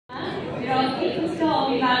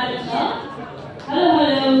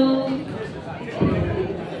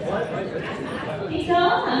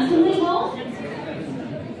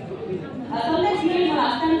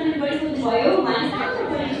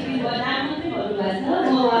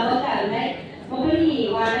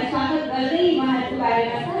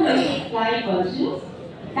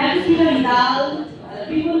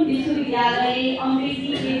त्रिभुवन विश्वविद्यालय अंग्रेजी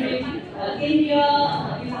केन्द्रीय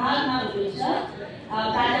विभागमा हुनुहुन्छ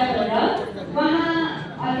प्राध्यापक उहाँ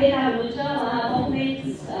अध्ययन हुनुहुन्छ उहाँ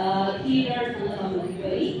पर्फर्मेन्स थिएटरसँग सम्बन्धित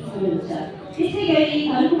पनि हुनुहुन्छ। त्यसै गरी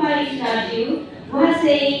धनकुमारी सुनारज्यू उहाँ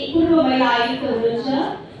चाहिँ पूर्व महिला आयुक्त हुनुहुन्छ,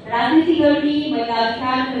 राजनीति कर्मी, महिला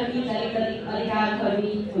अधिकार कर्मी, दलित अधिकार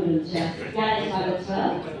कर्मी हुनुहुन्छ। यहाँलाई स्वागत छ।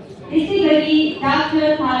 त्यसै गरी डाक्टर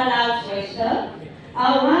तारालाल श्रेष्ठ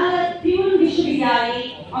उहाँ त्रिभुवन विश्वविद्यालय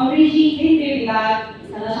अंग्रेजी केन्द्रीय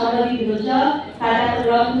विभागसँग सम्बन्धित हुनुहुन्छ,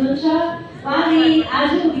 प्राध्यापक हुनुहुन्छ। उहाँले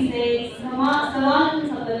आजको विषय समाजन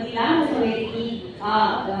सम्बन्धी लामो समयदेखि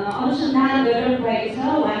अनुसन्धान गरिरहनु भएको छ।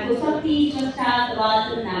 उहाँको शक्ति स्रष्टा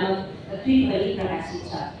समाजन नामक कृति पनि प्रकाशित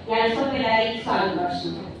छ। यहाँ सबैलाई स्वागत गर्छु।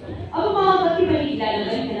 अब म कति पनि ढिला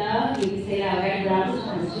नगरिकन यो विषयलाई अगाडि बढाउन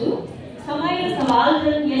चाहन्छु। समय र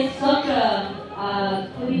समाजन यस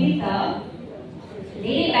सत्रको निमित्त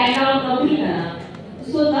धेरै ब्याकग्राउन्ड नहुनिकन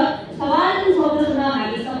समाजन शब्दसँग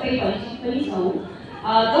हामी सबै परिचित पनि छौँ।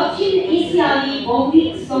 दक्षिण एसियाली बौद्धिक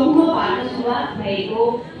समूहबाट सुरुवात भएको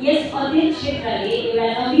यस अध्ययन क्षेत्रले एउटा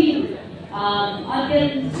नवीन अध्ययन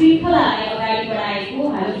श्रृङ्खलालाई अगाडि बढाएको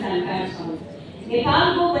हामी जानकार छौँ।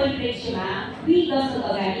 नेपालको परिप्रेक्ष्यमा 2 दशक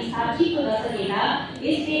अगाडि 60को दशक यता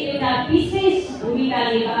यसले एउटा विशेष भूमिका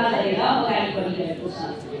निर्वाह गरेर अगाडि बढिरहेको छ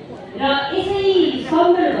र यसै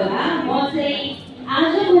सन्दर्भमा म चाहिँ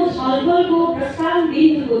आजको छलफलको प्रस्थान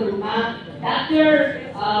बिन्दुको रूपमा डाक्टर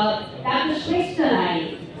श्रेष्ठलाई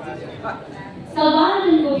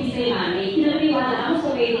समाजनको विषयमा नै, किनभने उहाँ लामो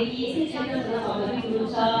समयदेखि यसै क्षेत्रसँग सम्बन्धित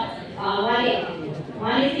हुनुहुन्छ,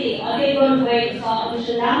 उहाँले चाहिँ अध्ययन गर्नुभएको छ,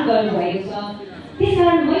 अनुसन्धान गर्नुभएको छ।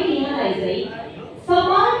 त्यसकारण मैले यहाँलाई चाहिँ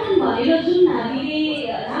समाजन भनेर जुन हामीले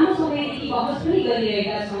लामो समयदेखि बहस पनि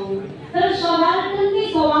गरिरहेका छौँ, तर समाजनकै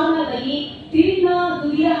सवालमा पनि विभिन्न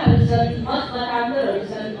दुविधाहरू छन्, मत मतान्तरहरू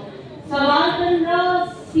छन्। समाजन र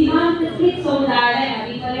सीमान्तकृत समुदायलाई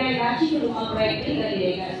हामी पर्यायवाचीको रूपमा प्रयोग पनि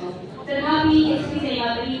गरिरहेका छौँ, तथापि यस विषयमा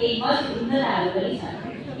पनि केही मत भिन्नताहरू पनि छन्।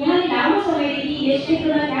 यहाँले लामो समयदेखि यस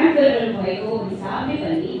क्षेत्रमा काम गरिरहनु भएको हिसाबले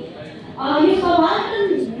पनि यो समाजन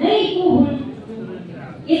नै को हुन्,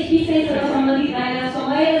 यस विषयसँग सम्बन्धित रहेर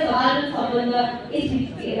समय र समाजन सम्बन्ध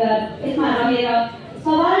यसमा रहेर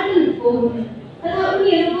समाजन को हुन् तथा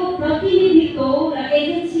उनीहरूको प्रतिनिधित्व र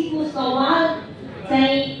एजेन्सीको सवाल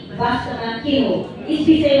चाहिँ वास्तवमा के हो, इस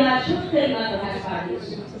विषयमा छोटकरीमा प्रकाश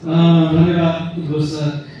पार्दैछु। धन्यवाद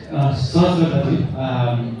सहजगतजी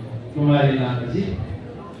कुमारी नाथजी।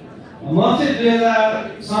 म चाहिँ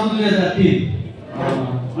सन् 2003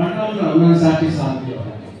 58-59 सालको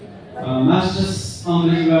मास्टर्स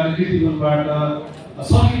अङ्ग्रेजीबाट कृतिवनबाट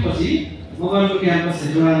सकेपछि मगरको क्याम्पस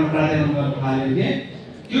हेटौँडामा प्राध्यापन गर्न थालेको थिएँ।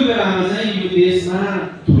 त्यो बेलामा चाहिँ यो देशमा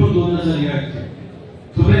ठुलो द्वन्द्व चलिरहेको थियो।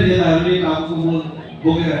 थुप्रै नेताहरूले आफूको मूल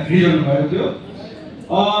बोकेर हिँडिरहनु भएको थियो।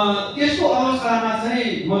 त्यसको अवस्थामा चाहिँ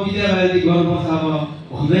म विद्यावारिधि गर्नुपर्छ अब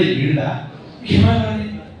भन्दै हिँड्दा केमा गर्ने,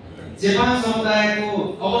 चेपाङ समुदायको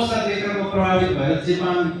अवस्था देखेर म प्रभावित भएर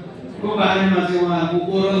चेपाङको बारेमा चाहिँ उहाँको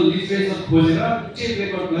ओरल लिटरेचर खोजेर टेप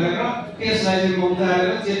रेकर्ड गरेर त्यसलाई चाहिँ म उतारेर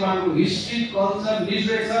चेपाङको हिस्ट्री, कल्चर,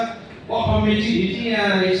 लिटरेचर, पर्फर्मेटिभिटी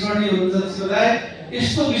यहाँ एक्सपर्ट हुनुहुन्छ त्यसलाई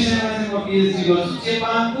यस्तो विषयमा चाहिँ म पिएचडी गर्छु।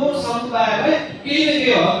 चेपाङको समुदायलाई केही न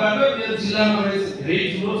केही हकबाट मेरो जिल्लामा रहेको धेरै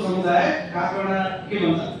ठुलो समुदाय काठमाडौँ के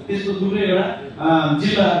भन्छ त्यसको थुप्रै एउटा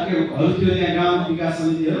जिल्लाहरू थियो, त्यहाँ गाउँ विकास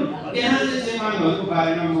समितिहरू, त्यहाँ चाहिँ चेपाङहरूको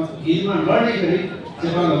बारेमा म हिलमा लड्दैखेरि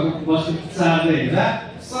चेपाङहरूको वस्तु चार्दै हिँड्दा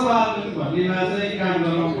सभापति भन्नेमा चाहिँ काम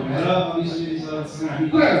गरौँ भनेर अभिसमिति सरसँग हामी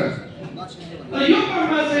कुरा गर्छौँ। तर यो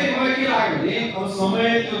क्रममा चाहिँ मलाई के लाग्यो भने अब समय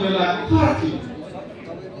त्यो बेलाको फरक थियो,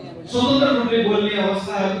 स्वतन्त्र रूपले बोल्ने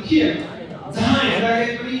अवस्थाहरू थिएन। जहाँ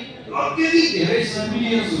हेर्दाखेरि पनि अत्यधिक धेरै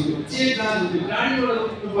सर्भिलियन्स हुन्थ्यो, चेक जाँच हुन्थ्यो, गाडीबाट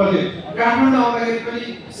उठ्नु पर्थ्यो। काठमाडौँ आउँदाखेरि पनि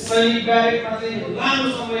सैनिक ब्यारेकमा चाहिँ लामो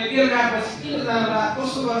समय बेलुकापछि किन जानुला,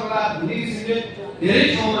 कस्तो गर्नुला भन्ने किसिमले धेरै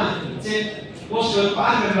ठाउँमा चाहिँ पोस्टहरू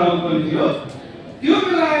पार गरेर आउनुपर्ने थियो। त्यो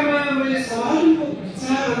बेलामा मैले समाजको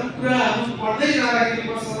विचारहरू कुराहरू पढ्दै जाँदाखेरि म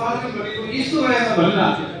समाजन भनेको यस्तो रहेछ भन्ने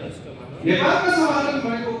लाग्थ्यो। नेपालका समाजन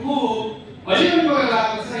भनेको को हो अहिले पनि मलाई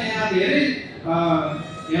लाग्छ। यहाँ धेरै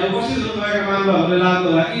यहाँ उपस्थित हुनुभएका मानवहरूले लाग्दो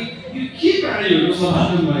होला कि यो के प्राणी हो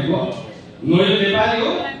समाजन भनेको, न यो नेपाली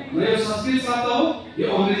हो, न यो संस्कृत शब्द हो, यो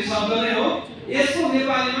अङ्ग्रेजी शब्द नै हो। यसको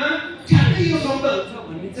नेपालीमा ठ्याक्कै यो शब्द हुन्छ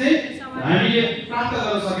भन्ने चाहिँ हामीले प्राप्त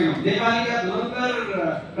गर्न सकेनौँ। नेपालीका धुरन्धर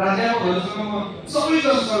राजाहरूसँग म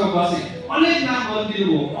सबैजनासँग बसेँ। अनेक नामहरू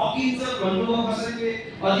दिनुभयो, अकिञ्चन भन्नुभयो कसैले,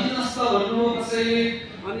 अधीनस्थ भन्नुभयो कसैले,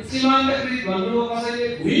 अनि सीमान्तकृत भन्नुभयो कसैले,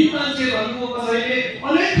 भुइँ मान्छे भन्नुभयो कसैले,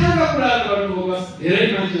 अनेक खालका कुराहरू गर्नुभयो धेरै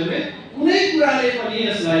मान्छेहरूले। कुनै कुराले पनि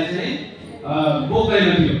यसलाई चाहिँ बोक्दैन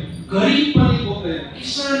थियो। गरिब पनि बोक्दैन,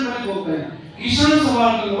 किसान पनि बोक्दैन। किसान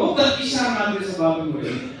सवाल हो तर किसान मात्रै सवाल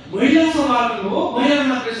होइन, महिला सवाल हो महिला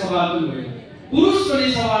मात्रै सवाल होइन, पुरुष पनि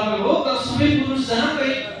सवाल हो तर सबै पुरुष जहाँकै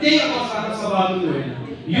त्यही अवस्थामा सवाल होइन।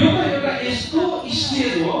 यो त एउटा यस्तो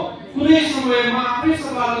स्टेज हो, कुनै समयमा आफै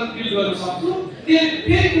सवाल फिल गर्न सक्छु,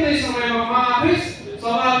 फेरि कुनै समयमा म आफै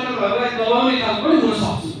सवालहरूलाई दबाउने काम पनि हुन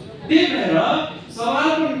सक्छु। त्यही भएर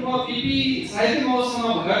सवालको म बिपी साहित्य महोत्सवमा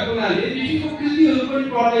भएको हुनाले बिपीको कृतिहरू पनि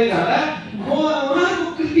पढ्दै जाँदा म उहाँको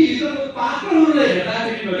कृतिभित्रको पात्रहरूलाई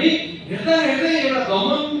हेर्दाखेरि पनि हेर्दा हेर्दै एउटा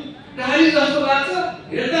दमनकारी जस्तो लाग्छ,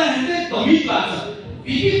 हेर्दा हेर्दै दमित लाग्छ।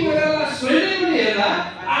 बिपी कोइराला स्वयंले पनि हेर्दा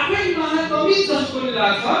आफै महादमित जस्तो पनि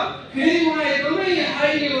लाग्छ, फेरि उहाँ एकदमै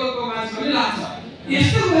हाई लेभलको मान्छे पनि लाग्छ।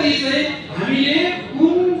 यस्तो गरी चाहिँ हामीले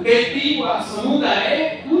कुन व्यक्ति वा समुदाय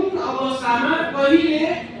कुन अवस्थामा कहिले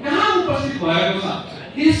कहाँ उपस्थित भएको छ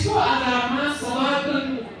त्यसको आधारमा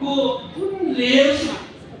सवालको कुन लेयरमा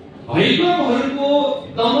भैरवहरूको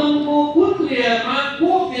दमनको कुन लेयरमा को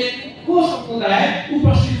समुदाय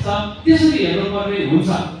उपस्थित छ त्यसरी हेर्नुपर्ने हुन्छ।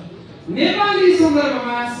 नेपाली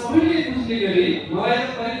सन्दर्भमा सबैले बुझ्ने गरी मलाई त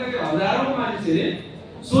करिब हजारौं मान्छेले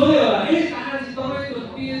सोध्यो होला, ए काकाजी तपाईको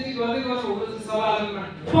पिएचडी गर्दै गर्नुहुन्छ सवालमा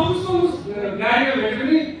पहुँच गाडीमा भेट्यो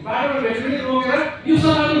नि बाटोमा भेट्यो नि रोकेर यो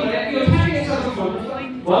सवाल भने यो ठ्याक्कै यसो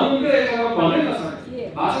भन्नुहुन्थ्यो यसो भन्नै नसक्ने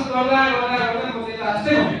भाषण गर्दा म चाहिँ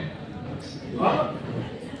लास्टै भने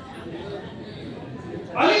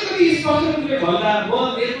अलिकति स्पष्ट रूपले भन्दा म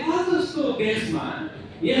नेपाल जस्तो देशमा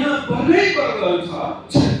यहाँ वर्गै वर्गहरू छ,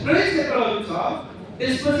 क्षेत्रहरू छ,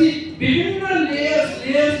 त्यसपछि विभिन्न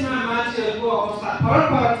लेयर्समा मान्छेहरूको अवस्था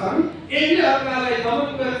फरक छन्। एकले अर्कालाई दमन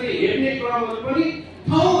गर्ने हेर्ने क्रमहरू पनि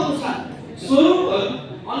ठाउँ अनुसार स्वरूपहरू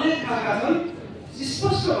अनेक खालका छन्।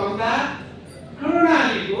 स्पष्ट भन्दा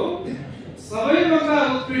कर्णालीको सबैभन्दा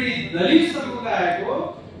उत्पीडित दलित समुदायको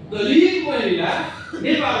दलित महिला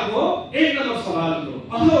नेपालको एक नम्बर सवाल हो,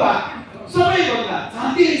 अथवा सबैभन्दा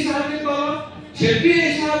जातीय हिसाबले तल, क्षेत्रीय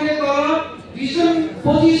हिसाबले तल,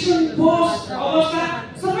 पोजिसन पोस्ट अवस्था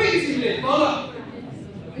सबै किसिमले तल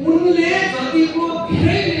उनले जतिको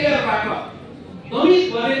धेरै लेयरबाट दमित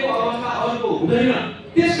गरेको अवस्था अरूको हुँदैन।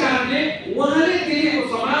 त्यसकारणले उहाँले देखेको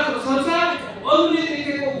समाज र संसार अरूले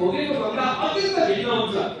देखेको भोगेको भन्दा अत्यन्त भिन्न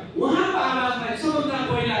हुन्छ। उहाँको आवाजलाई सबभन्दा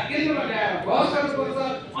पहिला केन्द्रमा ल्याएर बहस गर्नुपर्छ,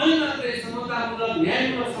 अनि मात्रै समतामूलक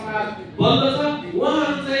न्यायमूलक समाज बन्दछ।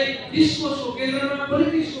 उहाँहरू चाहिँ डिस्कोर्सको केन्द्रमा,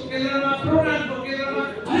 पोलिटिक्सको केन्द्रमा, प्रोग्रामको केन्द्रमा,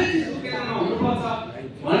 हरेक चिजको केन्द्रमा हुनुपर्छ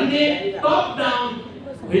भन्ने टप डाउन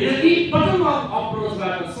होइन कि बटम अप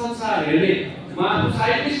अप्रोचबाट संसार हेर्ने। म आफू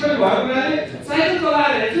साइन्टिस्ट पनि भएको हुनाले साइकल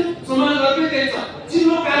चलाएर हेर्छु, समाज अर्कै देख्छ।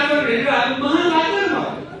 चिनो कार्बन हेरेर महान लाग्दैन म,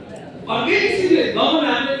 अर्कै किसिमले दमन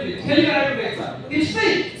हामीले ठेलिरहेको देख्छ। त्यस्तै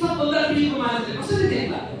सबभन्दा पिछको मान्छेले कसरी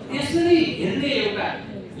देख्ला, यसरी हेर्ने एउटा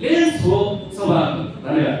लेन्स हो सवाल।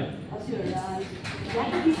 धन्यवाद।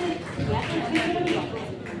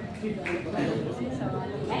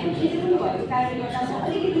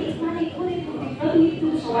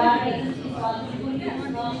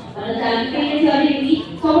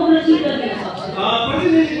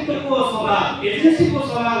 प्रतिनिधित्वको सवाल, एजेन्सीको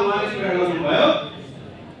सवाल उहाँले कुरा गर्नुभयो।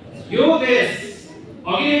 यो देश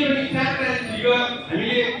अघि नै पनि ट्याक्क फिगर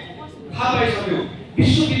हामीले थाहा पाइसक्यौँ।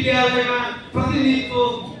 विश्वविद्यालयमा प्रतिनिधित्व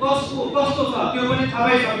कस्तो छ त्यो पनि थाहा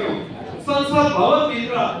पाइसक्यौँ। संसद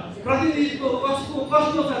भवनभित्र प्रतिनिधित्व कस्तो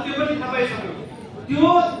छ त्यो पनि थाहा पाइसक्यौँ। त्यो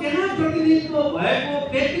त्यहाँ प्रतिनिधित्व भएको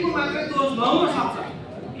व्यक्तिको मात्रै दोष नहुन सक्छ,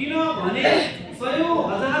 किनभने सयौं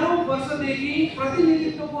हजारौं वर्षदेखि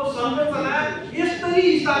प्रतिनिधित्वको संरचना यसरी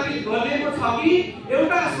स्थापित गरिएको छ कि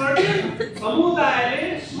एउटा सर्टेन समुदायले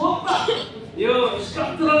स्वतः यो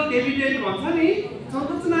स्ट्रक्चरल डिभिडेन्ड भन्छ नि,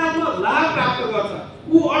 संरचनात्मक लाभ प्राप्त गर्छ।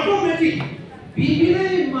 ऊ अटोमेटिक बिपी नै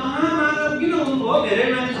महामानव किन हुनुभयो, धेरै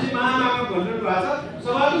मानिसले महामानव भनिरहनु भएको छ।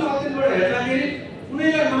 सवालको अत्यन्तबाट हेर्दाखेरि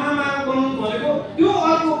उनीहरूलाई महामानव बनाउनु भनेको त्यो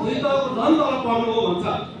अर्को भूतलको धन तल पर्नु हो भन्छ।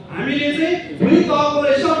 हामीले चाहिँ भूमि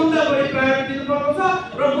तलकोलाई सबभन्दा बढी प्रायोरिटी दिनुपर्छ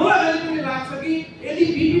र मलाई अहिले पनि लाग्छ कि यदि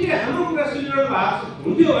बिपीले हाम्रो कुरा सुनिरहनु भएको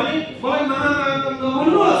हुन्थ्यो भने मलाई महामानव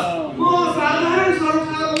नभन्नुहोस्, म साधारण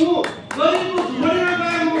सर्वसाधारण हुँ, गरिबको झुमडीमा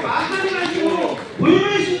गएर म भात खाने मान्छे हुँ,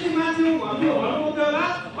 भुइँमै सुत्ने मान्छे हुँ भन्नुहुन्थ्यो होला।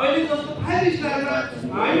 अहिले जस्तो 5 स्टारमा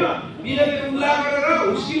होइन बिरामीको उल्ला गरेर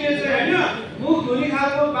हुस्किने चाहिँ होइन मुख धुने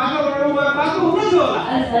खालको बाटो बनाउनु बाटो हुन्थ्यो होला।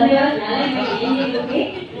 धन्यवाद।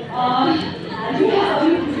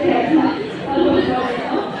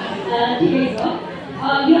 ठिकै छ।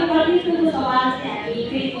 यो प्रतिनिधित्वको सवाल चाहिँ हामी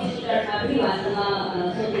फेरि विश्लेषणमा पनि उहाँसँग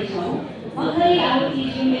सोध्दैछौँ। भर्खरै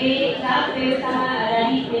आउटीज्यूले राज व्यवस्थामा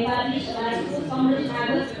आधारित नेपाली समाजको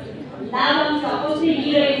संरचनागत लाभांश कसरी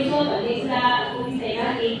लिइरहेको छ भन्ने कुराको विषयमा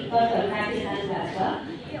केही तर्कहरू राख्दै जानु भएको छ।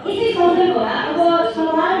 यसै सन्दर्भमा अब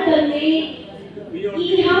सवालले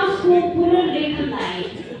इतिहासको पुनर्लेखनलाई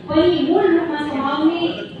पनि मूल रूपमा समाउने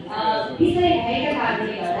विषय भएका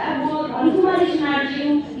कारणले गर्दा म धनकुमारी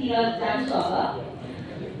सुनारज्यूतिर जान्छु। अब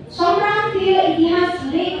संक्रान्तीय इतिहास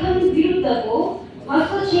लेखन विरुद्धको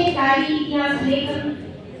हस्तक्षेपकारी इतिहास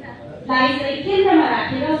लेखनलाई चाहिँ केन्द्रमा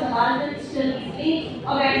राखेर सवालजन स्टडिजले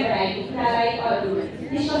अगाडि बढाएको कुरालाई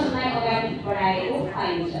निष्कर्षलाई अगाडि बढाएको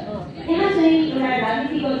पाइन्छ। यहाँ चाहिँ एउटा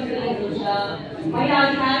राजनीति गर्नु हुनुहुन्छ, महिला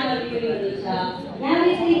अधिकार गर्नु हुनुहुन्छ,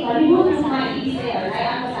 यहाँले चाहिँ घनीभूत रूपमा यी विषयहरूलाई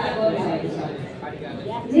आत्मसात गर्नुभएको छ।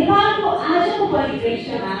 नेपालको आजको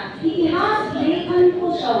परिप्रेक्ष्यमा इतिहास लेखनको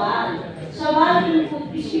सवालको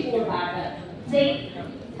दृष्टिकोणबाट चाहिँ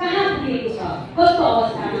कहाँ पुगेको छ, कस्तो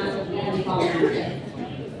अवस्थामा यहाँले पाउनुहुन्छ?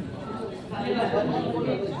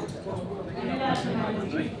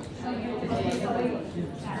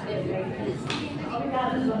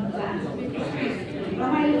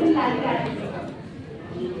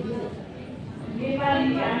 नेपाली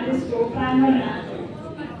काङ्ग्रेसको प्राङ्गणमा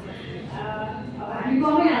हामी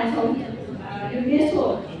गमै हाल्छौँ। यो देशको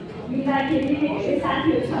मिल्दाखेरि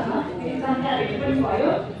साथीहरूसँग जानकारीहरू पनि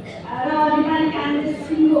भयो र नेपाली काङ्ग्रेस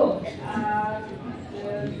सिङ्गो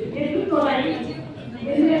नेतृत्वलाई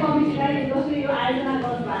केन्द्रीय कमिटीलाई जसले यो आयोजना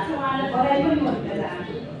गर्नुभएको छ उहाँलाई बधाई पनि भन्न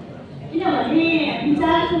चाहन्छु। किनभने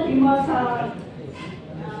विचारको विमर्श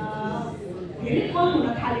धेरै कम हुन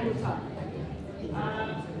थालेको छ।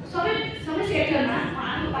 सबै सेक्टरमा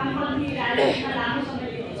उहाँको वामपन्थी राजनीतिमा लामो समय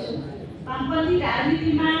दिएको छु। वामपन्थी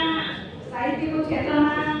राजनीतिमा, साहित्यको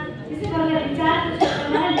क्षेत्रमा, त्यसै गरेर विचारको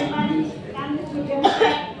क्षेत्रमा नेपाली काङ्ग्रेसको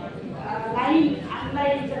व्यवसायलाई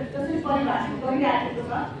आफूलाई जसरी परिभाषित गरिराखेको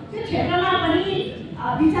छ त्यो क्षेत्रमा पनि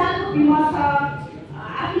विचारको विमर्श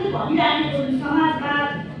आफूले भनिराखेको समाजवाद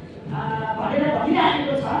भनेर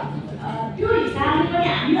भनिराखेको छ। त्यो हिसाबले पनि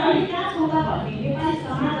हामी अहिले कहाँ छौँ त भन्ने नेपाली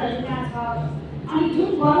समाज अहिले कहाँ छ, अनि जुन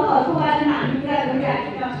वर्गहरूको बारेमा हामी कुरा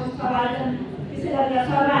गरिराखेका छौँ, सवालजन त्यसै गरेर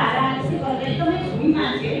सर्वहारा, त्यसै गरेर एकदमै धनी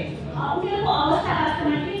मान्छे उनीहरूको अवस्था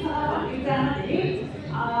वास्तवमा के छ भन्ने कुरामा धेरै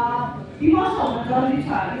विमर्श हुन जरुरी छ।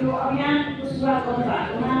 यो अभियानको सुरुवात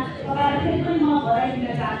गर्नुभएकोमा तपाईँलाई फेरि पनि म बधाई दिन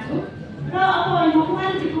चाहन्छु। र अब म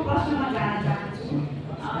कुमारीजीको प्रश्नमा जान चाहन्छु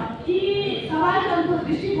कि सवालजनको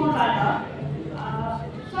दृष्टिकोणबाट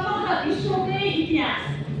समग्र विश्वकै इतिहास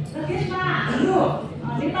र त्यसमा हाम्रो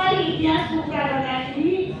नेपाली इतिहासको कुरा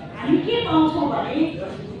गर्दाखेरि हामी के पाउँछौँ भने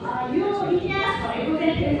यो इतिहास भनेको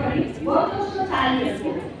चाहिँ फेरि पनि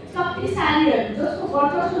वर्चस्वशालीहरूको, शक्तिशालीहरू जसको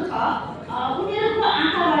वर्चस्व छ उनीहरूको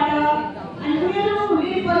आँखाबाट अनि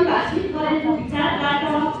उनीहरूले परिभाषित गरेको विचारबाट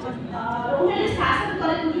उनीहरूले शासन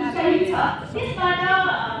गरेको जुन शैली छ त्यसबाट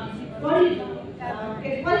बढी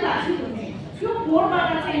परिभाषित हुने त्यो कोडबाट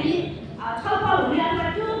चाहिँ छलफल हुने अथवा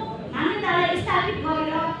त्यो मान्यतालाई स्थापित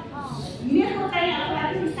गरेर हिँडेको चाहिँ अथवा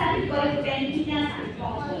त्यो स्थापित गरेको चाहिँ इतिहास हामी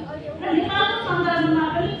पाउँछौँ। र नेपालको सन्दर्भमा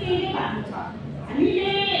पनि त्यही नै भएको छ।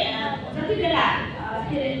 हामीले जति बेला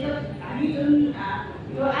के अरे हामी जुन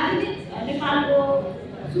यो आधुनिक नेपालको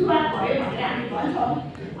सुरुवात भयो भनेर हामी भन्छौँ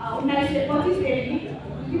 1925 देखि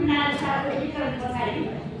युनानी सालको एकीकरण पछाडि,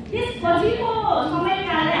 त्यसपछिको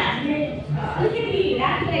समयकाललाई हामीले अलिकति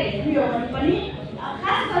राखेर हेर्ने हो भने पनि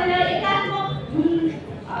खास गरेर एकात्मक जुन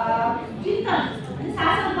चिन्तन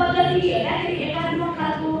शासन पद्धति हेर्दाखेरि एकात्मक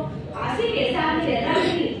खालको भाषिक हिसाबले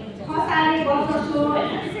हेर्दाखेरि खसाले वर्चस्व होइन,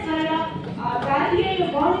 त्यसै गरेर जातीय यो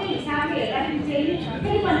वर्णीय हिसाबले हेर्दाखेरि चाहिँ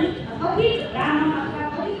फेरि पनि कति ब्राह्मण अथवा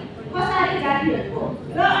कति खसाले जातिहरूको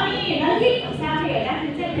र अनि नैतिक हिसाबले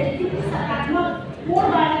हेर्दाखेरि चाहिँ फेरि सकारात्मक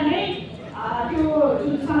कोणबाट नै त्यो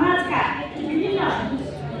जुन समाजका विभिन्न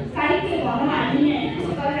साहित्य भनौँ हामी,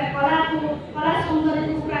 त्यसै गरेर कला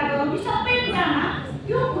सौन्दर्यको कुरा गरौँ, यी सबै कुरामा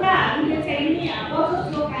त्यो कुराहरूले चाहिँ नि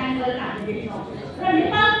वर्चस्व कायम गरेर हामी देख्छौँ। र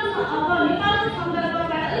नेपालको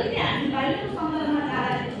सन्दर्भबाट अलिकति हामी बाहिरको सन्दर्भमा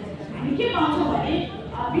जाँदाखेरि हामी के पाउँछौँ भने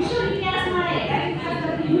विश्व इतिहासमा हेर्दाखेरि खास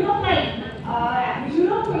गरी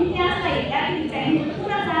युरोपको इतिहासलाई हेर्दाखेरि चाहिँ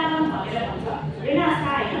पुरा जागरण भनेर भन्छ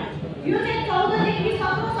रेनेसाँ होइन, यो चाहिँ 14 देखि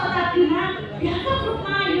 17 शताब्दीमा व्यापक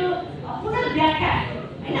रूपमा यो पुनर्व्याख्या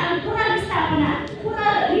होइन, अनि पुनर्स्थापना,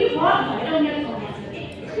 पुनर्रिवर्क भनेर उनीहरूले भनेको छ कि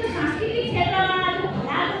त्यो सांस्कृतिक क्षेत्रमा, त्यो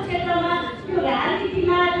कलाको क्षेत्रमा, त्यो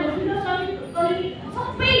राजनीतिमा, त्यो फिलोसफी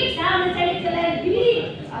सबै हिसाबले चाहिँ त्यसलाई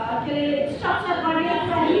स्ट्रक्चर गर्ने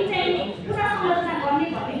अथवा चाहिँ पुनर्संरचना गर्ने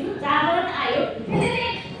भन्ने जुन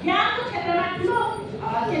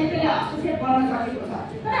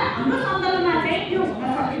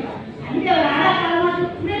हामीले राणाकालमा त्यो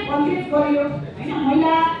पुरै बन्देज गरियो होइन,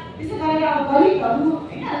 महिला त्यसै गरेर अब गरिबहरू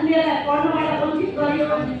होइन उनीहरूलाई पढ्नबाट वञ्चित गरियो।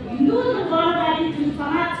 हिन्दू जुन वर्णवादी जुन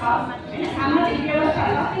समाज छ होइन, सामाजिक व्यवस्था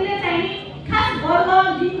छ, त्यसले चाहिँ खास वर्ग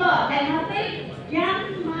लिङ्गहरूलाई मात्रै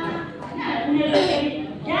ज्ञानमा होइन उनीहरूले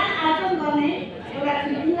ज्ञान आर्जन गर्ने एउटा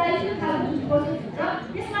युनिलाइजेसन खालको जुन प्रोसेस हुन्छ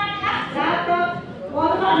त्यसमा खास जात र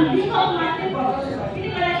वर्ग अनि लिङ्गको मात्रै पर्दछ। त्यसले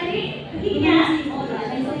गर्दाखेरि इतिहास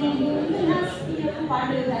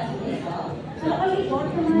तर अहिले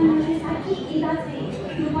वर्तमानमा चाहिँ साँच्चै यसलाई चाहिँ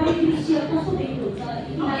यो परिदृश्य कस्तो देख्नुहुन्छ?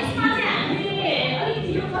 यसमा चाहिँ हामीले अलिक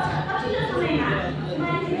यो पछिल्लो समयमा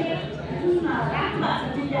मान्छेले जुन राख्नु भएको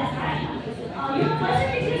छ जिज्ञासा होइन, यो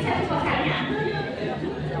 ६५ वर्षको पछाडि हाम्रो यो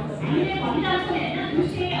हामीले भनिरहेको होइन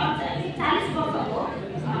 240 वर्षको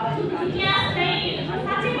जुन इतिहास चाहिँ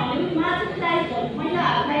साँच्चै भन्यो मार्जिनलाइज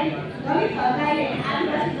महिलाहरूलाई दलितहरूलाई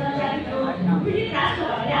आदिवासी जनजातिको पीडित राष्ट्र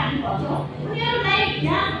भनेर हामी भन्छौँ, उनीहरूलाई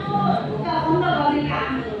ज्ञानको ढोका बन्द गर्ने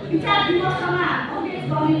काम, विचार विमर्शमा बन्देज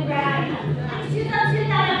गर्ने कुरा होइन, अनि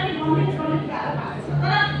सृजनशीलतालाई पनि बन्देज गर्ने कुराहरू भएको छ।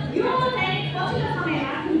 तर यो चाहिँ पछिल्लो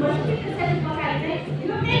समयमा जुन वैश्विक पछाडि चाहिँ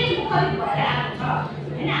यो फेरि मुखरित भएर आएको छ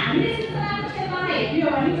होइन। हामीले सृजनाको क्षेत्रमा हेर्यो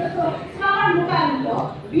भने जस्तो श्रवण मुकालको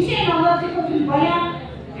विषय नगर्जेको जुन बयान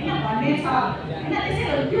होइन भन्ने छ होइन, त्यसै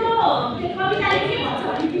गरी त्यो कविताले के भन्छ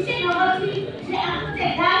भने विषय नगर्जीले आफ्नो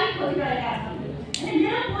चाहिँ गाली खोजिरहेका छन् होइन।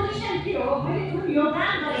 मेरो पोजिसन के हो, मैले जुन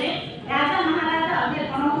योगदान गरेँ राजा महाराजाहरूले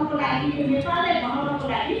बनाउनको लागि, यो नेपाललाई बनाउनको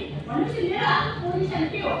लागि भनेपछि मेरो आफ्नो पोजिसन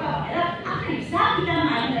के हो त भनेर आफ्नो हिसाब किताब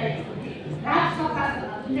मागिरहेको छ राजसत्तासँग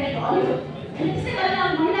जुन चाहिँ ढल्यो होइन। त्यसै गरेर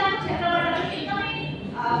महिलाको क्षेत्रबाट पनि एकदमै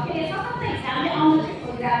के अरे सशक्त हिसाबले आउन चाहिँ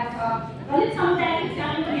खोजिरहेको छ, दलित समुदायको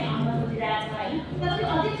हिसाबले पनि आउन खोजिरहेको छ होइन। तर त्यो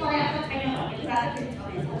अझै पर्याप्त छैन भन्ने कुरा चाहिँ फेरि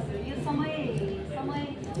छँदैछ। यो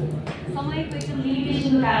समयको एकदम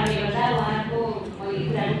लिमिटेसनको कारणले गर्दा उहाँको मैले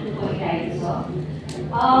कुरा रोक्नु परिरहेको छ।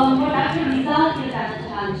 म डाक्टर रिजालतिर जान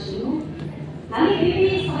चाहन्छु। हामी फेरि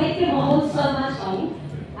साहित्य महोत्सवमा छौँ,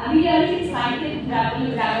 हामीले अलिकति साहित्यको कुरा पनि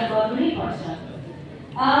उजागर गर्नु नै पर्छ।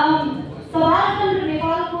 सवालजन र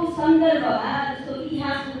नेपालको सन्दर्भमा जस्तो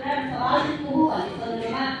इतिहासको कुरा र सवालजन को हो भन्ने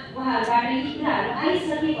सन्दर्भमा उहाँहरूबाट यी कुराहरू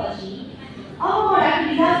आइसकेपछि अब म डाक्टर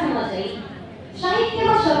रिजालसँग चाहिँ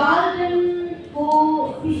साहित्यमा सवालजनको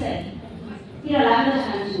विषयतिर लाग्न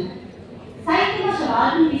चाहन्छु। साहित्यमा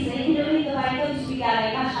सवालजन विषय किनभने तपाईँको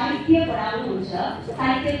विश्वविद्यालयमा साहित्य पढाउनुहुन्छ,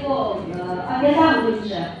 साहित्यको अध्येता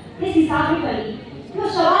हुनुहुन्छ, त्यस हिसाबले पनि त्यो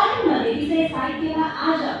सवालजनभन्ने विषय साहित्यमा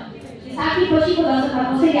आज ६० पछिको दशकमा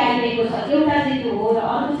कसरी आइरहेको छ, एउटा चाहिँ त्यो हो र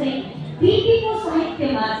अर्को चाहिँ बिपीको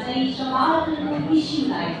साहित्यमा चाहिँ सवालजनको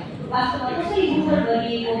इस्युलाई वास्तवमा कसरी मुखर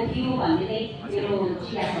गरिएको थियो भन्ने चाहिँ मेरो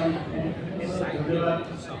जिज्ञासा हो।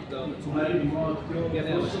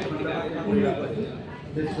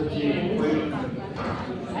 त्यसपछि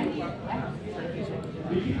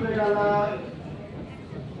BP Koirala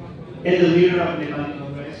as the leader of Nepali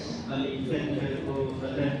Congress and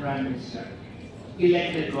then Prime Minister,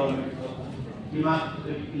 elected government of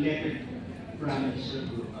elected Prime Minister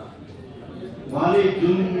रूपमा उहाँले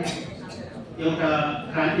जुन एउटा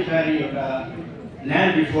क्रान्तिकारी एउटा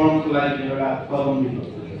ल्यान्ड रिफर्मको लागि एउटा कदम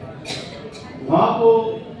लिनुभयो, उहाँको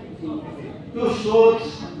त्यो सोच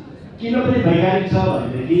किन पनि वैज्ञानिक छ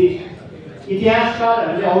भनेदेखि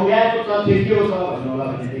इतिहासकारहरूले औल्याएको तथ्य के हो भन्नु होला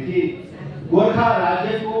भनेदेखि गोर्खा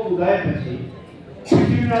राज्यको उदयपछि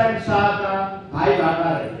पृथ्वीनारायण शाहका भाइ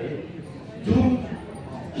भाकाहरूले जुन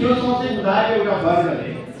त्यो सोचे उदाएको एउटा वर्गले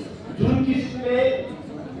जुन किसिमले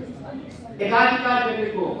एकाधिकार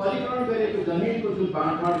गरेको अधिग्रहण गरेको जमिनको जुन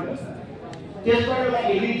बाँडफाँड गर्छ त्यसबाट एउटा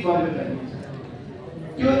एलिट वर्ग जन्मिन्छ।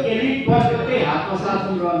 त्यो एलिट वर्गकै हातमा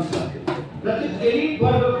शासन रहन्छ र त्यो एलिट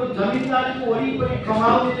वर्गको जमिनदारीको वरिपरि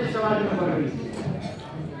कमाउने चाहिँ समाजमा परिवेश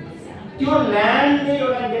त्यो ल्यान्डले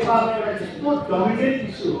एउटा नेपालमा एउटा यस्तो डोमिनेन्ट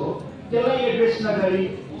इस्यु हो त्यसलाई एड्रेस नगरी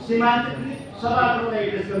सीमान्तकृत सवालहरूलाई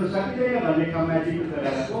एड्रेस गर्न सकिँदैन भन्ने ठाउँमा एटिट्युड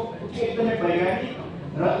गरेको एकदमै वैज्ञानिक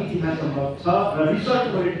र इतिहास सम्भव छ र रिसर्च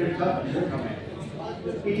ओरिएन्टेड छ भन्ने ठाउँमा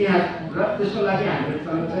इतिहास र त्यसको लागि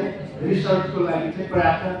हामीहरूसँग चाहिँ रिसर्चको लागि चाहिँ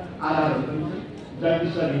पर्याप्त आधारहरू पनि छ।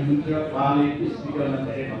 जगदीश्वर हिन्दू उहाँले त्यस विषयमा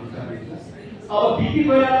धेरै भन्न सक्नुहुन्छ। अब बिपी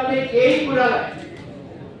कोइरालाले यही कुरालाई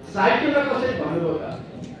साहित्यमा कसरी भन्नुभयो त,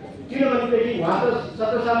 किनभनेदेखि उहाँ त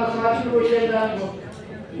 17 सालमा समाजको विषय जानुभयो,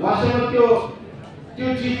 उहाँसँग त्यो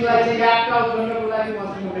चिजलाई चाहिँ याद आउट गर्नको लागि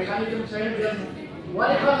उहाँसँग मेकानिजम छैन।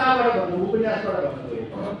 उहाँले कथाबाट भन्नु, उपन्यासबाट भन्नुभयो।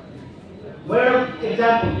 म एउटा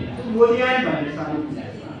एक्जाम्पल दिन्छु, मोदियान भन्ने सानो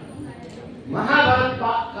उपन्यासमा महाभारत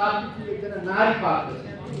कालको एकजना नारी पात्र छ।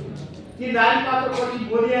 ती नारी पात्रपछि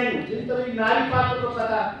मोदियान हुन्छ नि, तर यी नारी पात्रको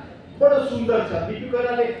कथा बडो सुन्दर छ। बिपी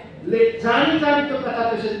कोइरालाले जानी त्यो कथा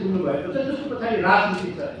त्यसरी बुझ्नु भएको छ, त्यसको पछाडि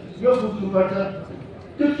राजनीति छ, यो बुझ्नुपर्छ।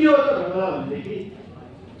 त्यो के हो त भन्नुला भनेदेखि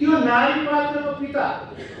त्यो नारी पात्रको पिता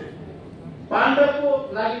पाण्डवको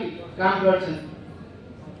लागि काम गर्छन्।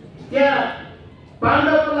 त्यहाँ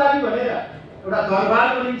पाण्डवको लागि भनेर एउटा दरबार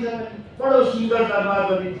बनिन्छ, बडो सुन्दर दरबार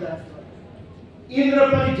बनिन्छ। इन्द्र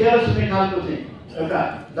पनि जेलस हुने खालको चाहिँ एउटा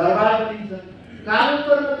दरबार बनिन्छ।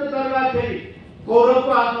 कालान्तरमा त्यो दरबार फेरि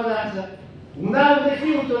कौरवको हातमा जान्छ। हुँदा हुँदै के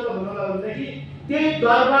हुन्छ त भन्नुला भनेदेखि त्यही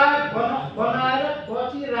दरबार बनाएर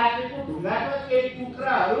पछि राखेको ढुङ्गाका केही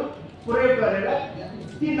टुक्राहरू प्रयोग गरेर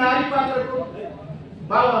ती नारी पात्रको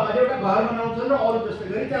बाबुआमाले एउटा घर बनाउँछन् र अरू जस्तै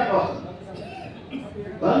गरी त्यहाँ बस्छन्।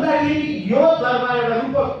 भन्दाखेरि यो दरबार एउटा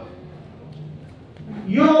रूपक,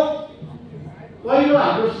 यो पहिलो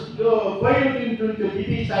हाम्रो यो पहिलो दिन जुन त्यो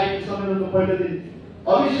बिपी साहित्य सम्मेलनको पहिलो दिन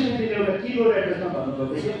अभिसमितिले एउटा किबोर्ड एड्रेसमा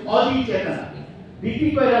भन्नुभएको थियो अधिचेतना। बिपी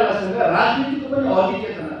कोइरालासँग राजनीतिको पनि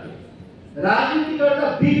अधिचेतना थियो। राजनीति गर्दा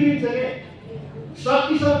बिग्रिन्छ के,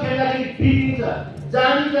 शक्तिसँग खेल्दाखेरि बिग्रिन्छ,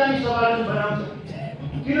 जानी सवाल बनाउँछ।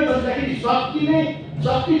 किन भन्दाखेरि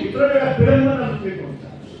शक्तिभित्र एउटा विडम्बना लुकेको हुन्छ।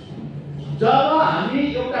 जब हामी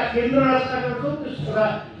एउटा केन्द्र रचना गर्छौँ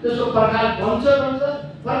त्यसको प्रकार बन्छ,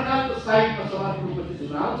 प्रकारको साइडमा समाजको रूपमा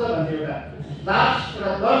चाहिँ आउँछ भन्ने एउटा दास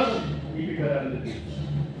एउटा दर्शन बिपी कोइरालाले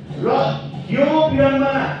र यो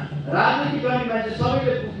विडम्बना राजनीति गर्ने मान्छे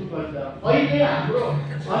सबैले बुझ्नुपर्छ। अहिले हाम्रो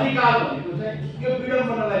अधिकार भनेको चाहिँ यो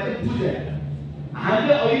विडम्बनालाई चाहिँ बुझेन।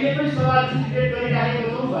 हामीले अहिले पनि सवाल क्रिएट गरिराखेका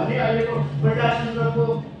छौँ भन्ने अहिलेको प्रजातन्त्रको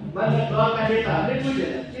मान्य दलका नेताहरूले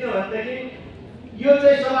बुझेन। किन भन्दाखेरि यो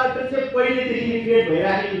चाहिँ सवाल चाहिँ पहिलेदेखि क्रिएट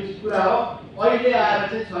भइराखेको कुरा हो। अहिले आएर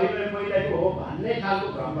चाहिँ छैन पहिलाको हो भन्ने खालको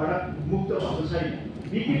भ्रमबाट मुक्त भएको छैन।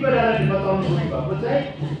 बिपी कोइरालाले बताउनु भएको चाहिँ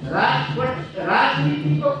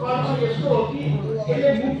राजनीतिको कर्म यस्तो हो कि यसले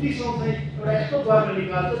मुक्तिसँग चाहिँ एउटा यस्तो गर्न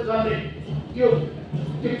निकाल्छ जसले त्यो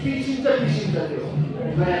पिसिन्छ त्यो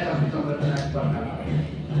नयाँ शक्ति संरचनाको प्रकार।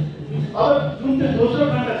 अब जुन चाहिँ दोस्रो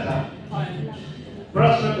खण्ड छ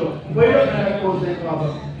प्रश्नको पहिलो खण्डको चाहिँ अब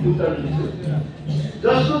उत्तर दिन्छु,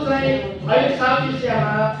 जसको चाहिँ अहिले साउथ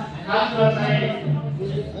एसियामा खासमा चाहिँ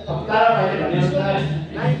ताराभाइले भनेअनुसार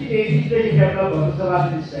 1980 देखि डेभलप भएको छ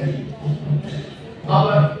राजनीति शैली। अब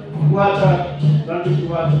उहाँ त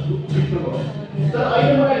जित्नुभयो, तर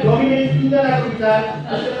अहिले मलाई डोमिनेन्ट तिनजनाको विचार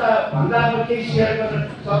भन्दा म केही सेयर गर्न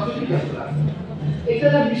सक्छु कि जस्तो लाग्छ।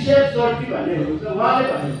 एकजना मिसेल सर्टी भन्ने हुनुहुन्छ, उहाँले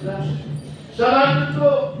भन्नुहुन्छ सभाको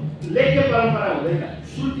लेख्य परम्परा हुँदैन,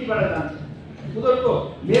 श्रुतिबाट जान्छ। उनीहरूको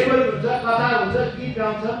मेमोरी हुन्छ, कथा हुन्छ, गीत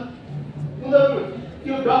गाउँछन्। उनीहरू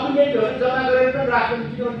त्यो डकुमेन्टहरू जम्मा गरेर पनि राख्छन्,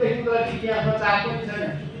 किनभने उनीहरूलाई इतिहासमा चाख पनि छैन।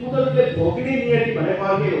 उनीहरूले भोग्ने नियति भनेको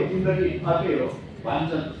अर्कै हो, जिन्दगी अर्कै हो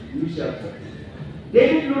भन्छन् मिसेल।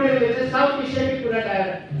 डेभिड लुडेलले चाहिँ साउथ एसियाकै कुरा ल्याएर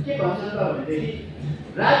के भन्छन् त भनेदेखि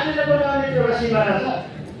राज्यले बनाउने एउटा सिमाना छ,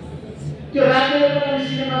 त्यो राज्यले बनाउने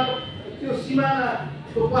सिमानाको त्यो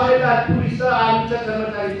सिमानाको पहरेदार पुलिस छ, आर्मी छ,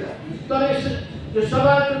 कर्मचारी छ। तर यो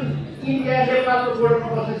सवाल इन्डिया नेपालको बोर्डरमा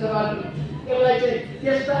बस्ने सवाल यसलाई चाहिँ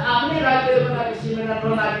त्यस्ता आफ्नै राज्यले बनाएको सिमाना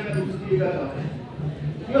नलागिकन उजुरिएका छ।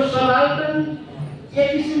 यो सवाल त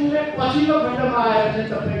एक किसिमले पछिल्लो खण्डमा आएर चाहिँ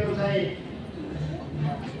तपाईँको चाहिँ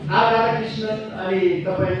राधाकृष्णन अनि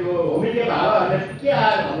तपाईँको होमिके भावाहरूले के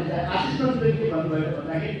आयो भने चाहिँ आशिष नन्दले के भन्नुभयो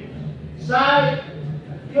भन्दाखेरि सायद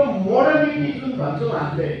यो मोडर्निटी जुन भन्छौँ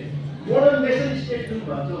हामीले, मोडर्न नेसन स्टेट जुन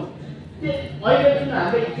भन्छौँ, त्यो अहिले जुन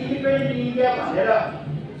हामीले इन्डिपेन्डेन्ट इन्डिया भनेर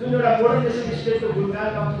जुन एउटा मोडर्न नेसन स्टेटको गुणगान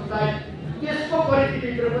गाउँछौँ, सायद त्यसको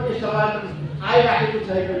परिस्थितिभित्र पनि सवाल आइराखेको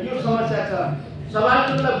छैन। यो समस्या छ।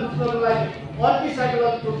 सवाललाई बुझ्नको लागि अर्कै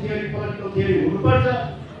साइकोलोजिकल थियोरी, पोलिटिकल थियोरी हुनुपर्छ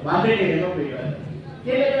भन्ने हेर्नु पऱ्यो।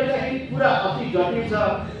 त्यसले गर्दाखेरि कुरा अति जटिल छ।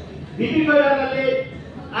 बिपी कोइरालाले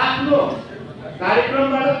आफ्नो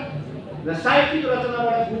कार्यक्रमबाट र साहित्यिक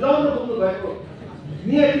रचनाबाट बुझाउन खोज्नु भएको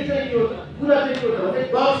नियति चाहिँ यो कुरा चाहिँ के हो भने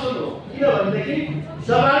दर्शन हो। किनभनेदेखि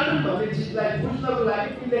सबाल्टन भन्ने चिजलाई बुझ्नको लागि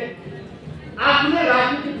तिमीले आफ्नै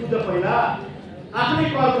राजनीति बुझ, पहिला आफ्नै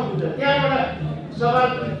कर्म बुझ, त्यहाँबाट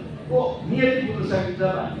सबाल्टनको नियति बुझ्न सकिन्छ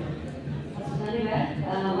भन्ने। धन्यवाद।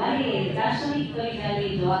 उहाँले दार्शनिक तरिकाले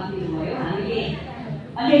जवाफ दिनुभयो, हामीले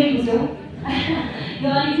अलिअलि बुझ्यौँ। यो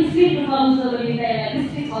अलिक विस्तृत रूपमा बुझ्नको निम्ति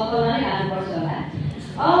विस्तृत छलफलमा नै लानुपर्छ होला।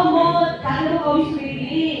 अब म काठमाडौँ कवि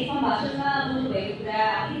सुवेदीले सम्भाषणमा बोल्नुभएको कुरा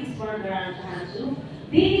अलिक स्मरण गराउन चाहन्छु।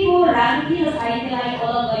 बिपीको राजनीति र साहित्यलाई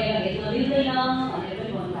अलग गरेर हेर्न मिल्दैन भनेर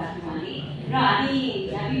पनि भन्नुभएको थियो उहाँले। र हामी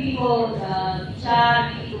बिपीको विचार,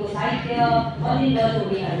 बिपीको साहित्य अध्ययन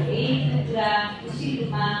गर्नुहुनेहरूले त्यो कुरा निश्चित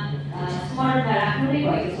रूपमा स्मरणमा राख्नु नै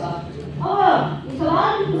भएको छ। अब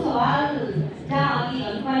सवाल जहाँ अघि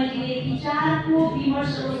धनपालजीले विचारको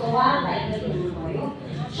विमर्शको सवाललाई गर्नुभयो,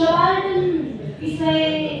 सवाल्टन विषय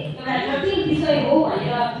एउटा जटिल विषय हो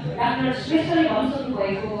भनेर डाक्टर श्रेष्ठले भनिसक्नु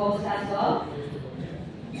भएको अवस्था छ।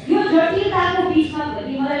 यो जटिलताको बिचमा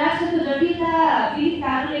पनि मलाई लाग्छ त्यो जटिलता विविध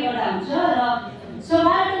कारणले गर्दा हुन्छ र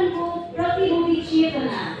सबार्टनको प्रतिरोधी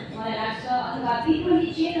चेतना मलाई लाग्छ अथवा विद्रोही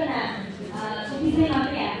चेतनाको विषयमा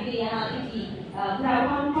पनि हामीले यहाँ अलिकति कुरा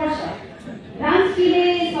उठाउनुपर्छ। रामसीले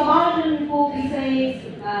सबार्टनको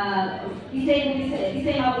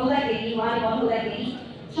विषयमा बोल्दाखेरि उहाँले भन्नुहुँदाखेरि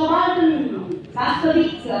सबार्टन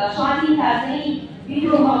वास्तविक स्वाधीनता चाहिँ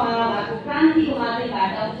विद्रोहमा भएको क्रान्तिको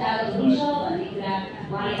माध्यमबाट उजागर हुन्छ भन्ने कुरा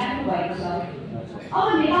उहाँले राख्नु भएको छ। अब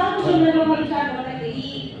नेपालको सन्दर्भमा विचार गर्दाखेरि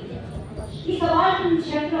यी सबार्टन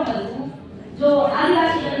क्षेत्रहरू जो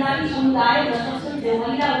आदिवासी जनजाति समुदाय हुन सक्छन्, जो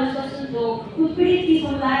महिला हुन सक्छन्, जो उत्पीडित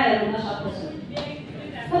समुदायहरू हुन सक्दछन्।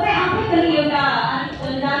 तपाईँ आफै पनि एउटा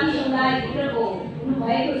जनजाति समुदायभित्रको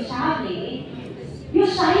हुनुभएको हिसाबले यो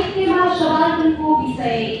साहित्यमा सबार्टनको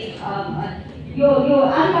विषय यो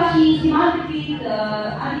आदिवासी सीमान्तकृत